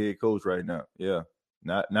starting head coach right now. Yeah,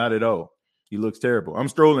 not at all. He looks terrible. I'm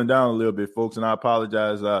strolling down a little bit, folks, and I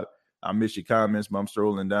apologize. I missed your comments, but I'm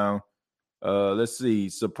strolling down. Let's see.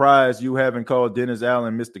 Surprised you haven't called Dennis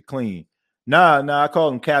Allen Mr. Clean. Nah, I call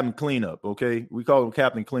him Captain Cleanup, okay? We call him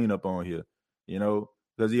Captain Cleanup on here,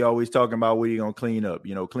 because he always talking about what he going to clean up.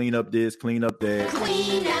 Clean up this, clean up that.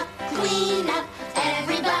 Clean up,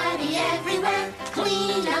 everybody, everywhere.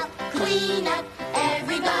 Clean up,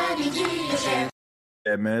 everybody, do your share.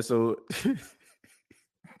 Yeah, man, so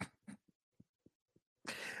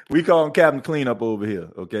we call him Captain Cleanup over here,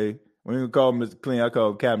 okay? We ain't gonna call him Mr. Clean. I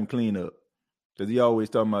call him Captain Cleanup because he always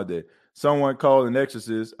talking about that. Someone called an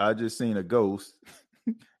exorcist. I just seen a ghost.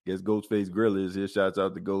 Guess Ghostface Gorilla is here. Shouts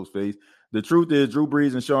out to Ghostface. The truth is, Drew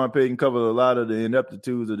Brees and Sean Payton covered a lot of the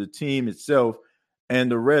ineptitudes of the team itself,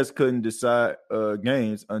 and the rest couldn't decide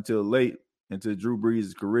games until late into Drew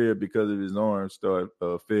Brees' career because of his arm started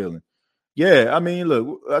failing. Yeah, I mean,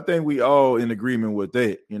 look, I think we all in agreement with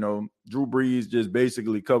that. Drew Brees just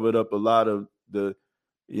basically covered up a lot of the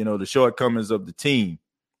shortcomings of the team,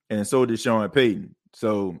 and so did Sean Payton.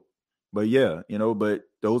 So, but yeah, but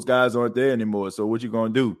those guys aren't there anymore. So what you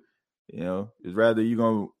gonna do? Is rather you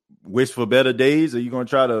gonna wish for better days, or you gonna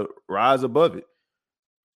try to rise above it?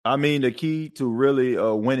 I mean, the key to really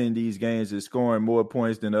winning these games is scoring more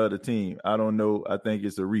points than the other team. I don't know. I think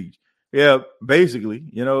it's a reach. Yeah, basically,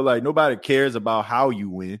 like nobody cares about how you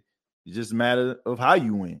win. It's just a matter of how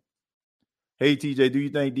you win. Hey, TJ, do you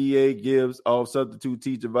think DA gives off substitute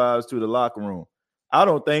teacher vibes to the locker room? I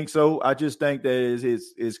don't think so. I just think that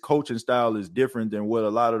his coaching style is different than what a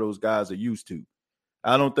lot of those guys are used to.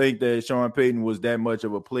 I don't think that Sean Payton was that much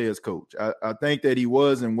of a player's coach. I think that he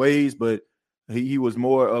was in ways, but he was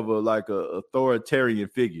more of a authoritarian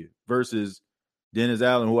figure versus Dennis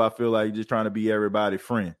Allen, who I feel like just trying to be everybody's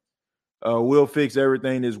friend. We'll fix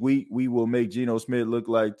everything this week. We will make Geno Smith look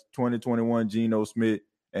like 2021 Geno Smith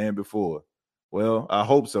and before. Well, I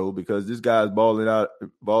hope so because this guy's balling out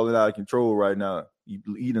of control right now. He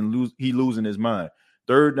losing his mind.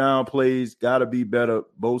 Third down plays got to be better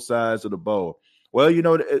both sides of the ball. Well,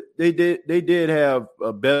 they did have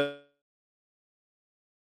a better.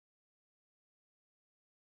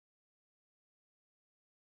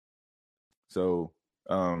 So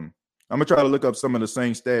I'm gonna try to look up some of the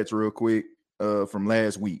same stats real quick from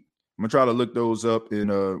last week. I'm gonna try to look those up, and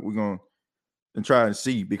we're gonna and try and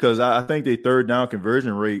see because I think their third down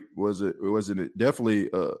conversion rate was definitely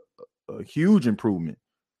a huge improvement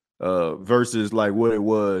versus like what it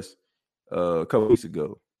was a couple weeks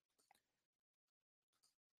ago.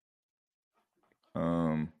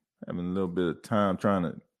 Having a little bit of time trying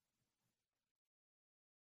to.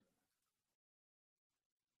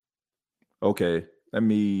 Okay, let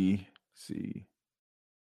me see.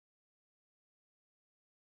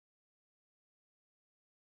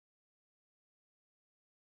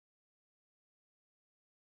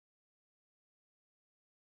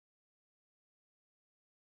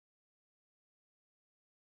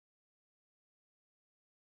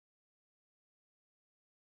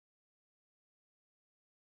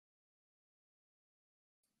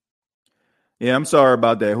 Yeah, I'm sorry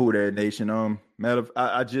about that. Who that nation?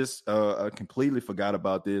 I just completely forgot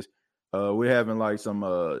about this. We're having like some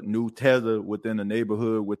new tether within the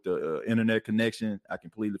neighborhood with the internet connection. I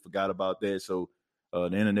completely forgot about that. So the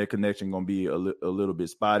internet connection gonna be a little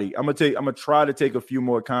bit spotty. I'm gonna try to take a few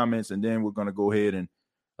more comments and then we're gonna go ahead and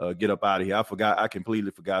get up out of here. I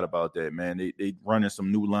completely forgot about that, man. They running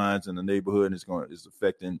some new lines in the neighborhood and it's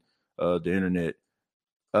affecting the internet.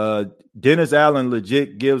 Dennis Allen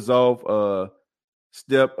legit gives off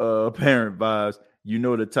step parent vibes. You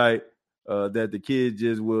know the type that the kids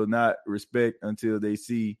just will not respect until they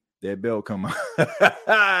see that belt come out.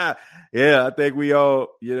 Yeah, I think we all,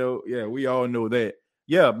 we all know that.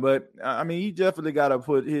 Yeah, but I mean, he definitely got to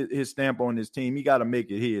put his stamp on his team. He got to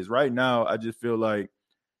make it his. Right now, I just feel like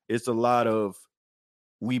it's a lot of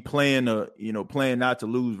we playing playing not to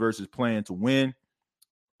lose versus playing to win.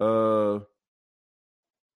 Uh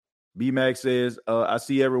B-Max says, I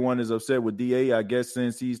see everyone is upset with DA. I guess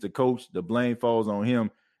since he's the coach, the blame falls on him.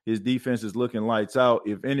 His defense is looking lights out.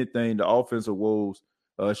 If anything, the offensive woes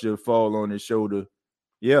should fall on his shoulder.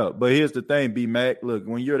 Yeah, but here's the thing, B-Mac. Look,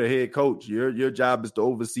 when you're the head coach, your job is to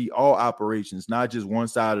oversee all operations, not just one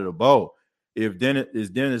side of the ball. If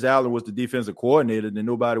Dennis Allen was the defensive coordinator, then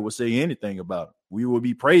nobody would say anything about him. We would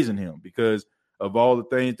be praising him because of all the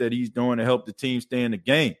things that he's doing to help the team stay in the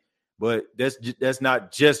game. But that's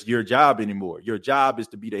not just your job anymore. Your job is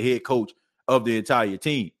to be the head coach of the entire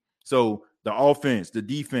team. So the offense, the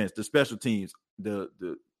defense, the special teams, the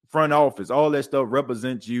front office, all that stuff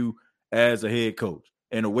represents you as a head coach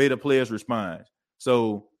and the way the players respond.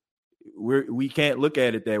 So we can't look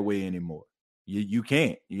at it that way anymore. You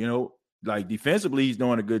can't, like defensively he's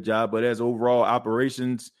doing a good job, but as overall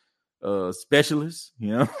operations specialist,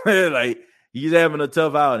 like he's having a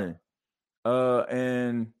tough outing.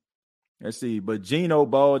 And let's see, but Geno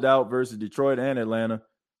balled out versus Detroit and Atlanta.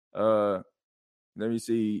 Let me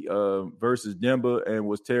see, versus Denver and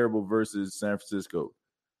was terrible versus San Francisco.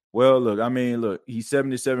 Well, look, he's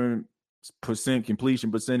 77%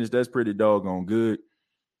 completion percentage. That's pretty doggone good.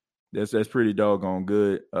 That's pretty doggone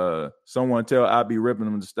good. Someone tell I be ripping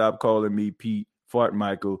him to stop calling me Pete Fart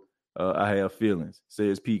Michael. I have feelings,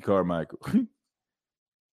 says Pete Carmichael.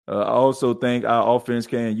 I also think our offense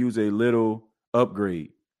can use a little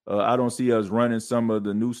upgrade. I don't see us running some of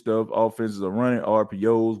the new stuff offenses are running: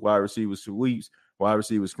 RPOs, wide receiver sweeps, wide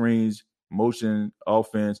receiver screens, motion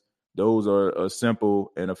offense. Those are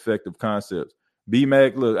simple and effective concepts.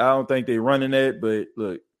 B-Mac, look, I don't think they're running that, but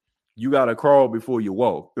look, you got to crawl before you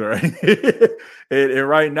walk, right? and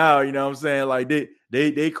right now, you know what I'm saying? Like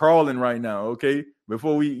they crawling right now, okay?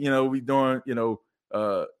 Before we doing, I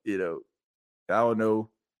don't know,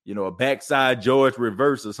 a backside George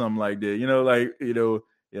reverse or something like that.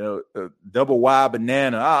 Double wide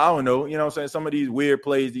banana. I don't know. You know what I'm saying? Some of these weird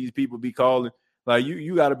plays these people be calling. Like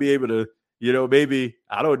you got to be able to, maybe,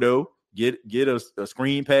 I don't know, get a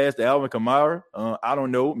screen pass to Alvin Kamara. I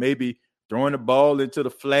don't know, maybe throwing the ball into the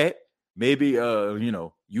flat, maybe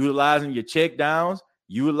utilizing your check downs,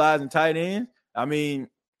 utilizing tight ends. I mean,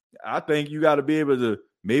 I think you got to be able to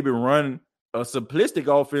maybe run a simplistic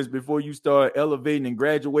offense before you start elevating and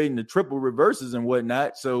graduating to triple reverses and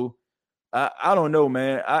whatnot. So I don't know,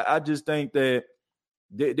 man. I just think that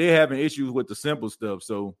they're having issues with the simple stuff.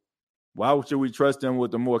 So why should we trust them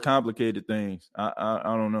with the more complicated things? I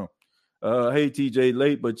don't know. Hey, TJ,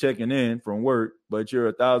 late but checking in from work, but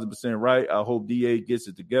you're 1,000% right. I hope DA gets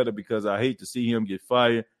it together because I hate to see him get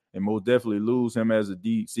fired and most definitely lose him as a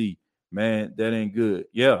DC. man, that ain't good.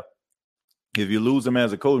 Yeah. If you lose him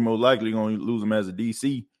as a coach, most likely you're going to lose him as a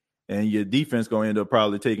DC, and your defense going to end up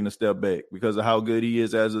probably taking a step back because of how good he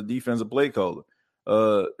is as a defensive play caller.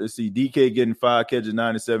 Let's see, DK getting 5 catches,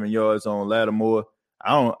 97 yards on Lattimore.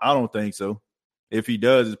 I don't think so. If he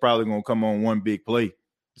does, it's probably going to come on one big play.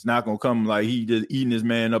 It's not going to come like he just eating his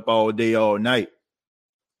man up all day, all night.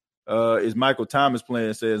 Is Michael Thomas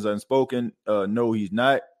playing? Says unspoken. No, he's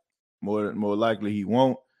not. More likely he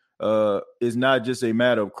won't. It's not just a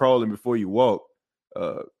matter of crawling before you walk.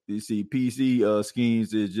 You see, PC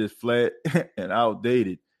schemes is just flat and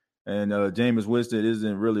outdated, and Jameis Winston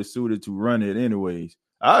isn't really suited to run it anyways.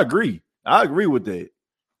 I agree with that.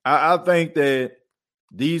 I think that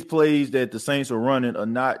these plays that the Saints are running are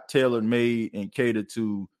not tailor-made and catered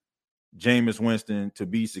to Jameis Winston to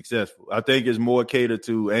be successful. I think it's more catered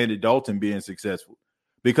to Andy Dalton being successful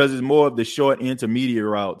because it's more of the short intermediate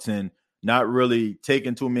routes and not really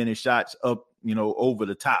taking too many shots up, over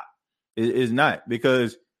the top. It's not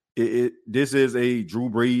because this is a Drew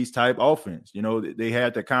Brees type offense. They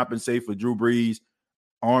had to compensate for Drew Brees'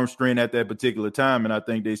 arm strength at that particular time, and I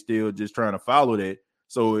think they still just trying to follow that.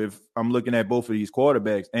 So if I'm looking at both of these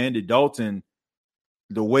quarterbacks, Andy Dalton,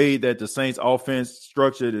 the way that the Saints offense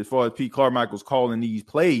structured as far as Pete Carmichael's calling these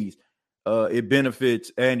plays, it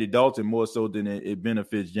benefits Andy Dalton more so than it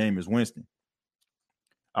benefits Jameis Winston.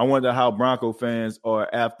 I wonder how Bronco fans are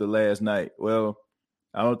after last night. Well,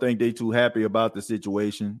 I don't think they're too happy about the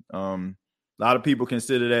situation. A lot of people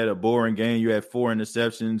consider that a boring game. You had 4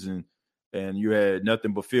 interceptions and you had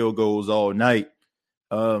nothing but field goals all night.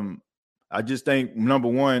 I just think, number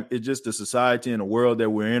one, it's just the society and the world that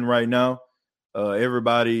we're in right now.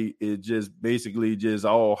 Everybody is just basically just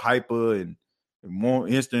all hyper and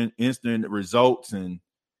want instant results. And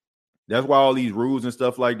that's why all these rules and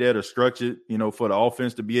stuff like that are structured, for the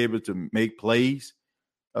offense to be able to make plays.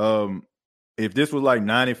 If this was like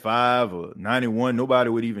 95 or 91, nobody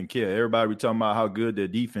would even care. Everybody would be talking about how good their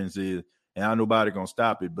defense is and how nobody going to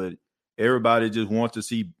stop it. But everybody just wants to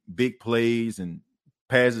see big plays and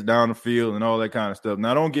passes down the field and all that kind of stuff.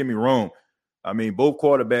 Now, don't get me wrong. I mean, both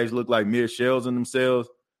quarterbacks look like mere shells in themselves.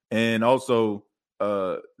 And also,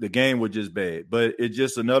 the game was just bad. But it's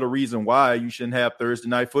just another reason why you shouldn't have Thursday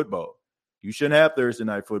night football. You shouldn't have Thursday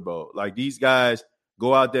night football. Like, these guys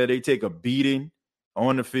go out there, they take a beating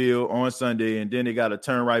on the field on Sunday, and then they got to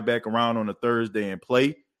turn right back around on a Thursday and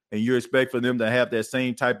play. And you expect for them to have that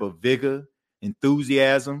same type of vigor,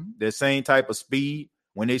 enthusiasm, that same type of speed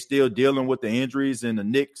when they still dealing with the injuries and the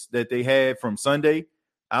nicks that they had from Sunday.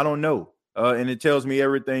 I don't know. And it tells me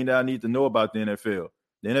everything that I need to know about the NFL.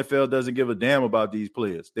 The NFL doesn't give a damn about these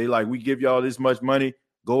players. They like, we give y'all this much money,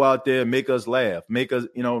 go out there, make us laugh, make us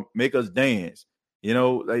dance.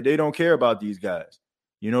 Like, they don't care about these guys.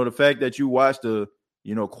 The fact that you watch the,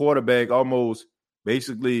 quarterback almost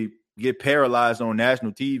basically get paralyzed on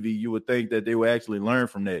national TV, you would think that they would actually learn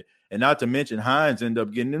from that. And not to mention Hines ended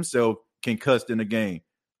up getting himself concussed in the game.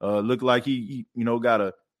 Looked like he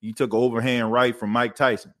took an overhand right from Mike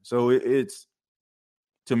Tyson. So it's,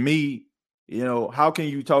 to me, how can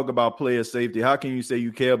you talk about player safety? How can you say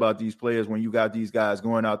you care about these players when you got these guys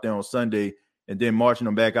going out there on Sunday and then marching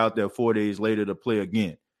them back out there 4 days later to play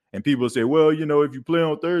again? And people say, well, if you play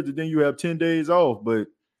on Thursday, then you have 10 days off. But,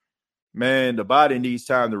 man, the body needs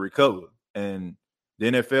time to recover. And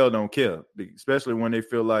the NFL don't care, especially when they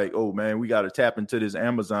feel like, oh, man, we got to tap into this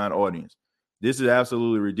Amazon audience. This is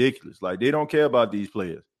absolutely ridiculous. Like, they don't care about these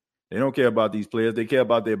players. They don't care about these players. They care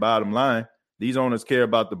about their bottom line. These owners care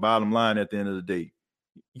about the bottom line at the end of the day.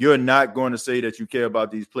 You're not going to say that you care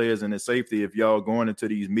about these players and their safety if y'all going into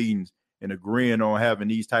these meetings and agreeing on having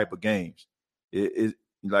these type of games.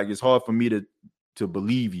 It's hard for me to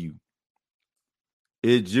believe you.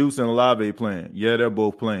 Is Juice and Olave playing? Yeah, they're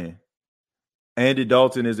both playing. Andy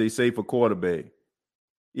Dalton is a safer quarterback.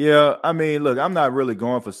 Yeah, I mean, look, I'm not really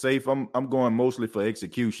going for safe. I'm going mostly for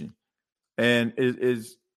execution. And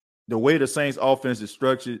is the way the Saints offense is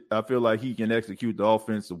structured, I feel like he can execute the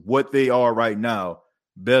offense of what they are right now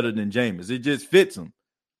better than Jameis. It just fits him.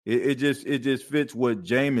 It just fits what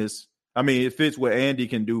Jameis, it fits what Andy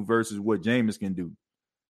can do versus what Jameis can do.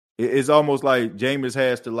 It's almost like Jameis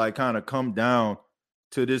has to like kind of come down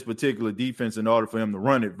to this particular defense in order for him to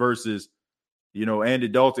run it versus, Andy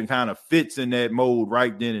Dalton kind of fits in that mode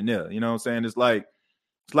right then and there. You know what I'm saying? It's like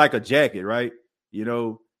a jacket, right?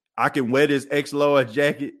 I can wear this X-Large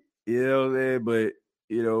jacket, but,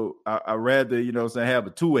 I'd rather, have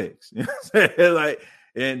a 2X. You know what I'm saying? Like,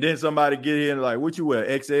 and then somebody get in like, what you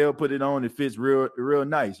wear? XL, put it on, it fits real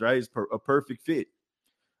nice, right? It's a perfect fit.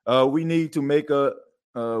 We need to make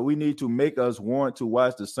us want to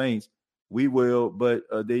watch the Saints we will, but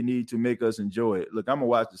they need to make us enjoy it. Look, I'm gonna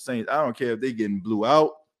watch the Saints. I don't care if they getting blew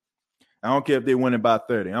out. I don't care if they winning by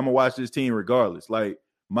 30. I'm gonna watch this team regardless. Like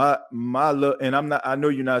my look, and I'm not. I know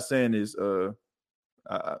you're not saying this.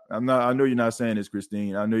 I'm not. I know you're not saying this,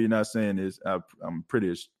 Christine. I know you're not saying this. I'm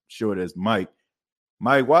pretty sure that's Mike.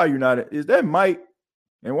 Mike, why are you not? Is that Mike?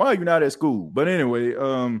 And why are you not at school? But anyway,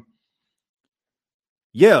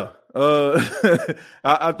 yeah.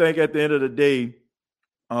 I think at the end of the day,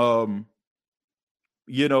 I'm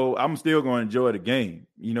still going to enjoy the game.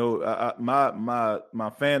 My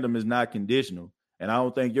fandom is not conditional, and I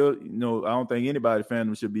don't think I don't think anybody's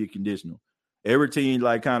fandom should be conditional. Every team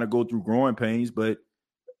like kind of go through growing pains, but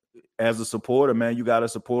as a supporter, man, you got to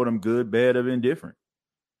support them, good, bad, or indifferent.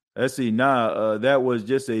 Let's see. That was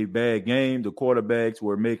just a bad game. The quarterbacks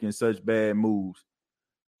were making such bad moves.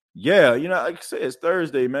 Yeah, like I said, it's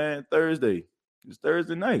Thursday, man. It's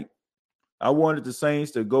Thursday night. I wanted the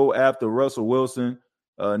Saints to go after Russell Wilson.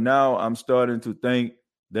 Now I'm starting to think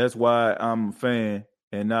that's why I'm a fan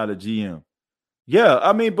and not a GM. Yeah,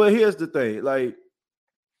 I mean, but here's the thing. Like,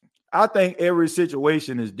 I think every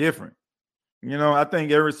situation is different. I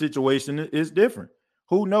think every situation is different.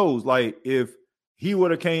 Who knows? Like, if he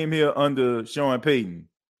would have came here under Sean Payton,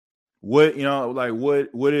 would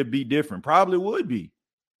it be different? Probably would be.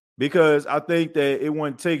 Because I think that it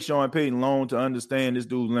wouldn't take Sean Payton long to understand this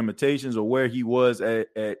dude's limitations or where he was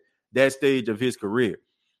at that stage of his career.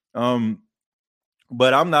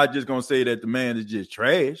 But I'm not just going to say that the man is just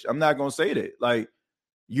trash. I'm not going to say that. Like,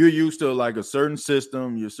 you're used to like a certain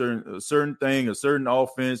system, a certain thing, a certain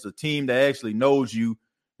offense, a team that actually knows you,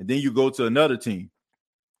 and then you go to another team.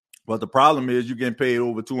 But the problem is you're getting paid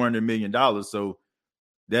over $200 million. So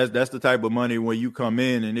that's the type of money when you come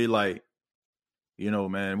in and they're like,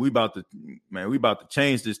 man, we about to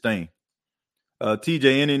change this thing.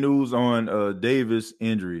 TJ, any news on Davis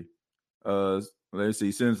injury? Let's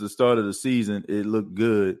see. Since the start of the season, it looked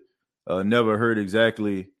good. Never heard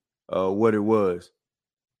exactly what it was.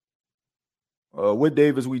 What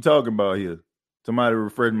Davis we talking about here? Somebody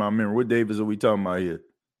refresh my memory. What Davis are we talking about here?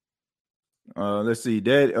 Let's see.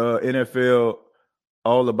 That NFL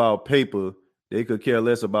all about paper. They could care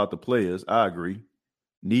less about the players. I agree.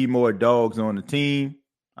 Need more dogs on the team.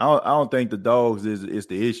 I don't think the dogs is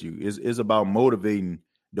the issue. It's about motivating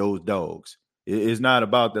those dogs. It's not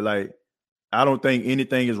about the like. I don't think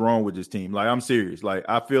anything is wrong with this team. Like, I'm serious. Like,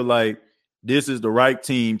 I feel like this is the right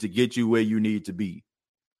team to get you where you need to be.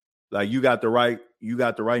 Like, you got the right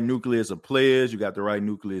nucleus of players. You got the right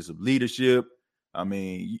nucleus of leadership. I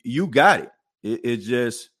mean, you got it. It's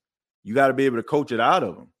just you got to be able to coach it out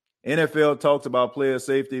of them. NFL talks about player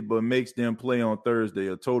safety, but makes them play on Thursday.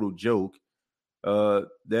 A total joke. That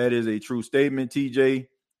is a true statement, TJ.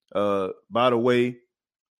 By the way,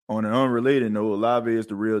 on an unrelated note, Olave is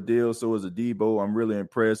the real deal. So is Adebo. I'm really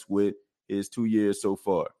impressed with his 2 years so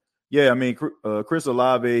far. Yeah, I mean, Chris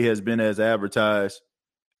Olave has been as advertised.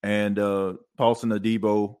 And Paulson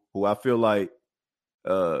Adebo, who I feel like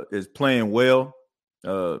is playing well.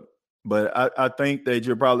 But I think that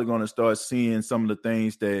you're probably going to start seeing some of the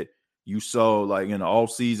things that you saw like in the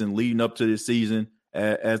offseason leading up to this season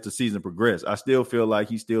as the season progressed. I still feel like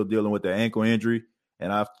he's still dealing with the ankle injury,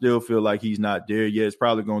 and I still feel like he's not there yet. It's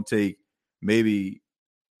probably going to take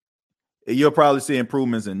you'll probably see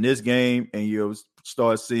improvements in this game, and you'll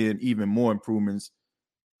start seeing even more improvements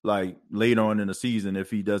like later on in the season if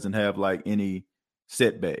he doesn't have like any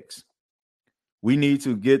setbacks. We need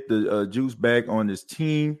to get the juice back on this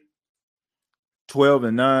team.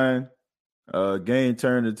 12-9. Game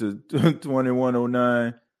turned into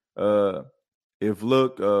 21-09. If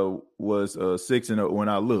look was 6-0 when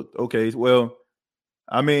I looked. Okay, well,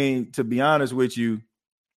 I mean, to be honest with you,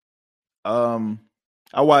 I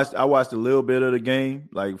watched a little bit of the game,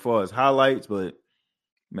 like as far as highlights, but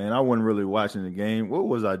man, I wasn't really watching the game. What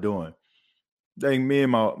was I doing? I think me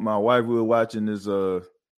and my wife, we were watching this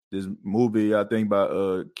movie, I think by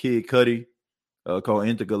Kid Cudi, called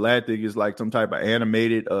Intergalactic. It's like some type of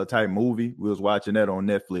animated type movie. We was watching that on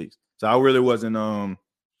Netflix. So I really wasn't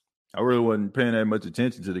paying that much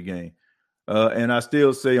attention to the game. And I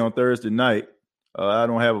still say on Thursday night, I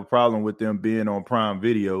don't have a problem with them being on Prime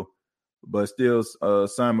Video, but still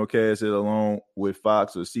simulcast it along with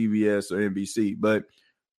Fox or CBS or NBC. But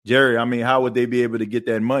Jerry, I mean, how would they be able to get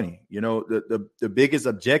that money? The biggest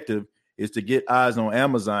objective is to get eyes on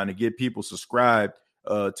Amazon and get people subscribed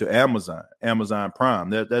to Amazon Prime.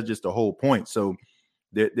 That's just the whole point. So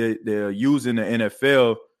they're using the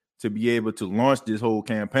NFL to be able to launch this whole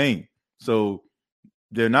campaign. So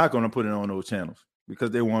they're not going to put it on those channels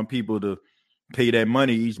because they want people to pay that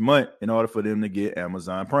money each month in order for them to get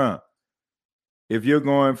Amazon Prime. if you're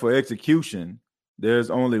going for execution, there's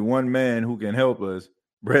only one man who can help us,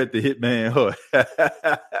 Bret the Hitman Hart.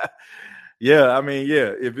 Yeah, I mean,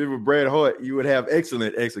 yeah, if it were Bret Hart, you would have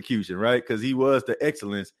excellent execution, right? Because he was the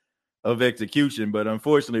excellence of execution. But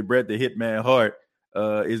unfortunately, Bret the Hitman Hart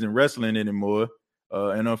isn't wrestling anymore.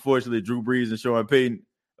 And unfortunately, Drew Brees and Sean Payton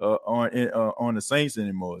aren't on the Saints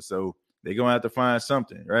anymore. So they're going to have to find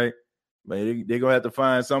something, right? But they're going to have to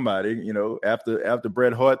find somebody, after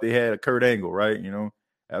Bret Hart, they had a Kurt Angle, right?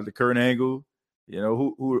 After Kurt Angle,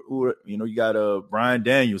 who you got Brian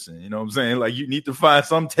Danielson, you know what I'm saying? Like, you need to find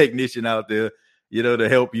some technician out there, to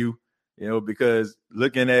help you, because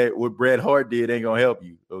looking at what Bret Hart did ain't gonna help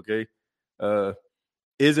you. Okay.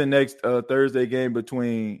 Is the next Thursday game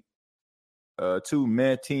between two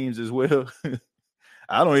man teams as well?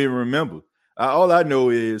 I don't even remember. All I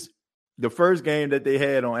know is the first game that they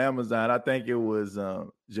had on Amazon, I think it was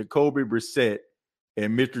Jacoby Brissett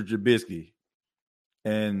and Mr. Trubisky.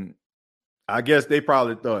 And I guess they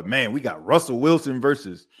probably thought, man, we got Russell Wilson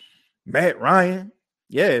versus Matt Ryan.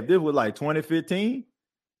 Yeah, if this was like 2015,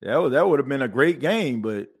 that would have been a great game.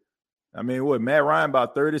 But I mean, Matt Ryan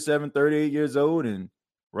about 37, 38 years old, and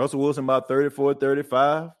Russell Wilson about 34,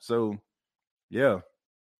 35. So, yeah.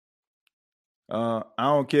 I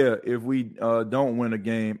don't care if we don't win a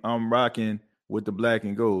game. I'm rocking with the black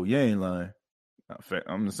and gold. You ain't lying.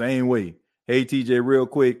 I'm the same way. Hey, TJ, real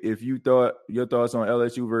quick, if your thoughts on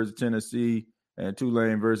LSU versus Tennessee and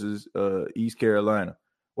Tulane versus East Carolina.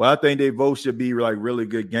 Well, I think they both should be like really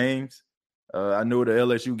good games. I know the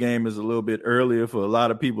LSU game is a little bit earlier for a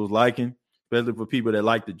lot of people's liking, especially for people that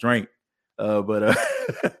like to drink. But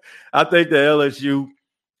I think the LSU,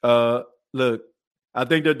 look, I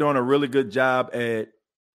think they're doing a really good job at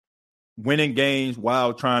winning games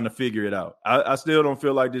while trying to figure it out. I still don't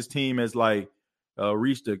feel like this team has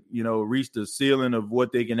reached the ceiling of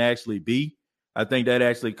what they can actually be. I think that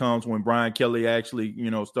actually comes when Brian Kelly actually,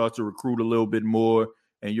 starts to recruit a little bit more,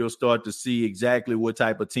 and you'll start to see exactly what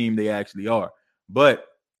type of team they actually are. But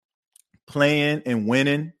playing and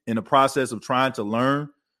winning in the process of trying to learn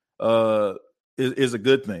is a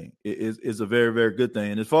good thing. It is a very, very good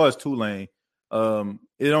thing. And as far as Tulane,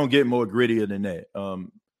 it don't get more grittier than that.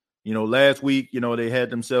 Last week, they had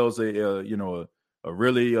themselves a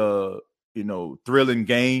really thrilling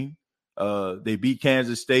game. They beat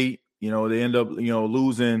Kansas State. They end up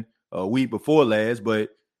losing a week before last.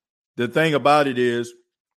 But the thing about it is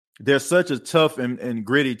they're such a tough and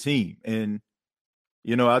gritty team, and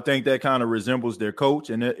I think that kind of resembles their coach,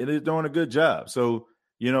 and it is doing a good job. So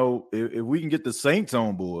if we can get the Saints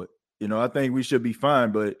on board, I think we should be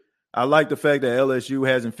fine. But I like the fact that LSU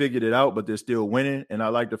hasn't figured it out, but they're still winning. And I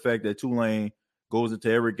like the fact that Tulane goes into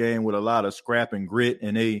every game with a lot of scrap and grit,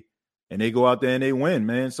 and they go out there and they win,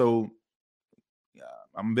 man. So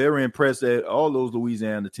I'm very impressed at all those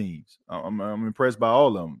Louisiana teams. I'm impressed by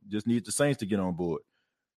all of them. Just need the Saints to get on board.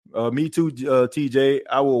 Me too, TJ.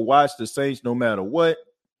 I will watch the Saints no matter what.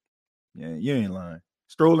 Yeah, you ain't lying.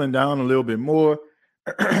 Strolling down a little bit more,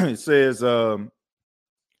 it says,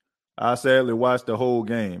 I sadly watched the whole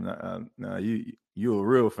game. Now you're a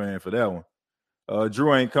real fan for that one.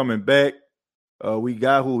 Drew ain't coming back. We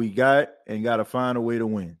got who we got and got to find a way to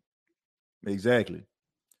win. Exactly.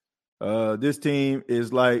 This team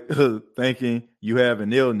is like thinking you have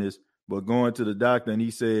an illness, but going to the doctor and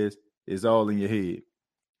he says it's all in your head.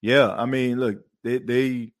 Yeah, I mean, look,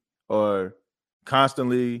 they are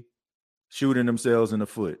constantly shooting themselves in the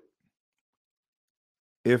foot.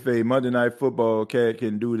 If a Monday Night Football cat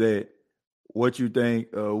can do that, what you think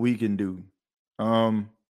we can do?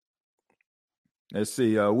 Let's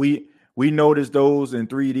see. We noticed those in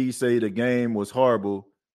 3D say the game was horrible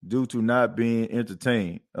due to not being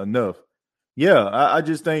entertained enough. Yeah, I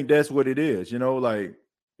just think that's what it is. Like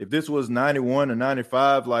if this was 91 or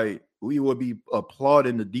 95, like we would be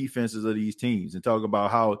applauding the defenses of these teams and talk about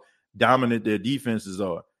how dominant their defenses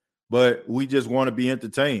are. But we just want to be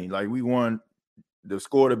entertained. Like we want the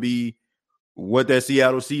score to be what that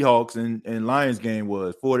Seattle Seahawks and Lions game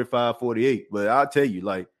was, 45-48. But I'll tell you,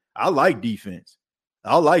 like, I like defense.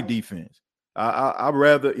 I'd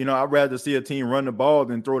rather see a team run the ball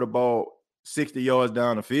than throw the ball 60 yards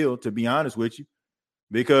down the field, to be honest with you,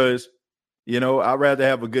 because, I'd rather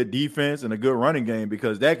have a good defense and a good running game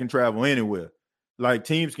because that can travel anywhere. Like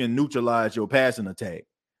teams can neutralize your passing attack.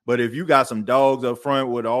 But if you got some dogs up front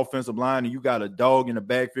with the offensive line and you got a dog in the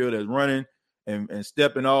backfield that's running and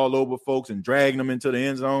stepping all over folks and dragging them into the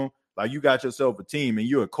end zone, like you got yourself a team and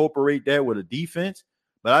you incorporate that with a defense.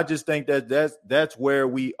 But I just think that's where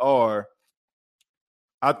we are.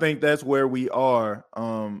 I think that's where we are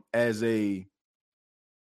as a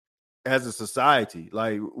society.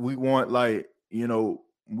 Like we want like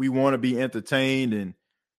we want to be entertained, and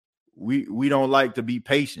we don't like to be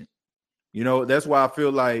patient. That's why I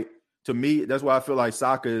feel like, to me, that's why I feel like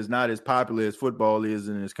soccer is not as popular as football is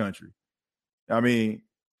in this country. I mean,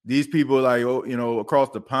 these people across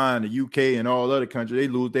the pond, the UK and all other countries, they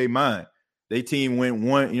lose their mind. They team went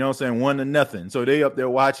 1-0. So they up there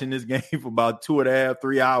watching this game for about 2.5,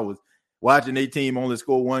 3 hours, watching their team only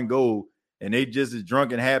score one goal, and they just as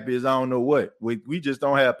drunk and happy as I don't know what. We just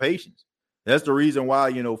don't have patience. That's the reason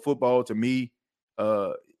why, football to me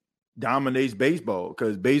dominates baseball,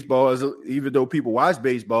 because baseball is, even though people watch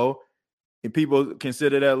baseball and people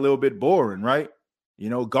consider that a little bit boring, right?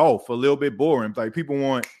 Golf a little bit boring. Like, people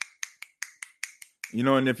want,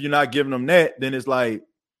 and if you're not giving them that, then it's like,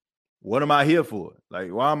 what am I here for? Like,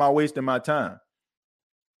 why am I wasting my time?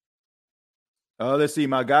 Let's see.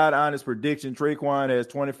 My God honest prediction: Traquan has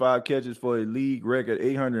 25 catches for a league record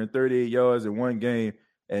 838 yards in one game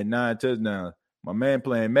and 9 touchdowns. My man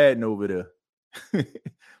playing Madden over there. The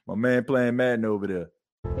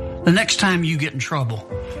next time you get in trouble,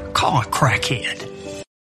 call a crackhead.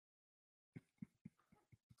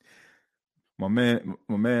 My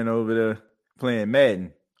man over there playing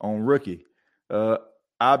Madden on rookie.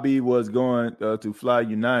 Abi was going to fly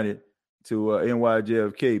United to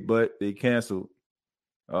NYJFK, but they canceled.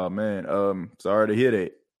 Oh man, sorry to hear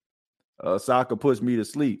that. Soccer puts me to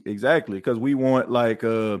sleep. Exactly, because we want like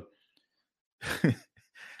like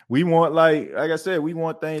I said, we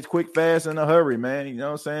want things quick, fast, in a hurry, man. You know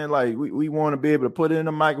what I'm saying? Like, we want to be able to put it in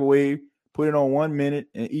the microwave, put it on 1 minute,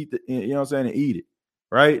 and eat and eat it.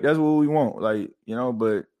 Right? That's what we want. Like,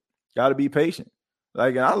 but gotta be patient.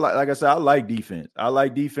 Like I said, I like defense. I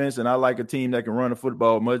like defense, and I like a team that can run the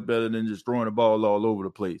football much better than just throwing the ball all over the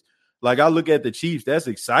place. Like, I look at the Chiefs, that's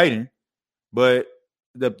exciting, but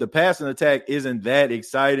the passing attack isn't that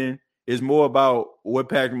exciting. It's more about what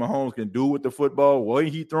Patrick Mahomes can do with the football, where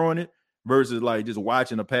he throwing it, versus like just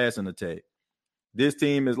watching a passing attack. This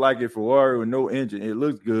team is like a Ferrari with no engine. It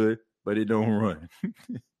looks good, but it don't run.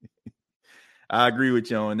 I agree with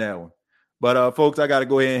you on that one. But folks, I got to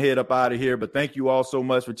go ahead and head up out of here. But thank you all so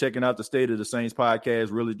much for checking out the State of the Saints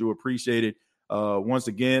podcast. Really do appreciate it. Once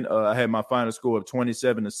again, I had my final score of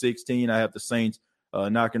 27-16. I have the Saints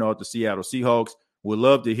knocking off the Seattle Seahawks. Would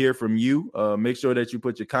love to hear from you. Make sure that you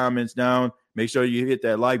put your comments down. Make sure you hit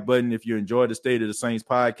that like button if you enjoyed the State of the Saints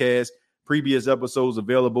podcast. Previous episodes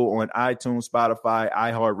available on iTunes, Spotify,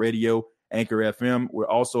 iHeartRadio, Anchor FM. We're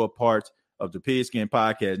also a part of the Pigskin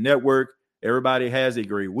Podcast Network. Everybody has a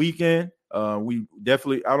great weekend. We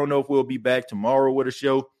definitely, I don't know if we'll be back tomorrow with a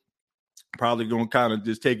show. Probably going to kind of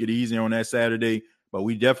just take it easy on that Saturday, but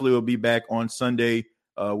we definitely will be back on Sunday.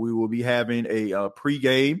 We will be having a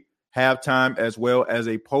pregame, halftime, as well as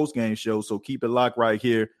a postgame show. So keep it locked right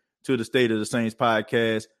here to the State of the Saints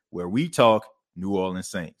podcast, where we talk New Orleans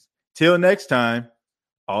Saints. Till next time,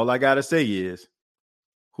 all I got to say is,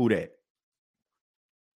 who dat?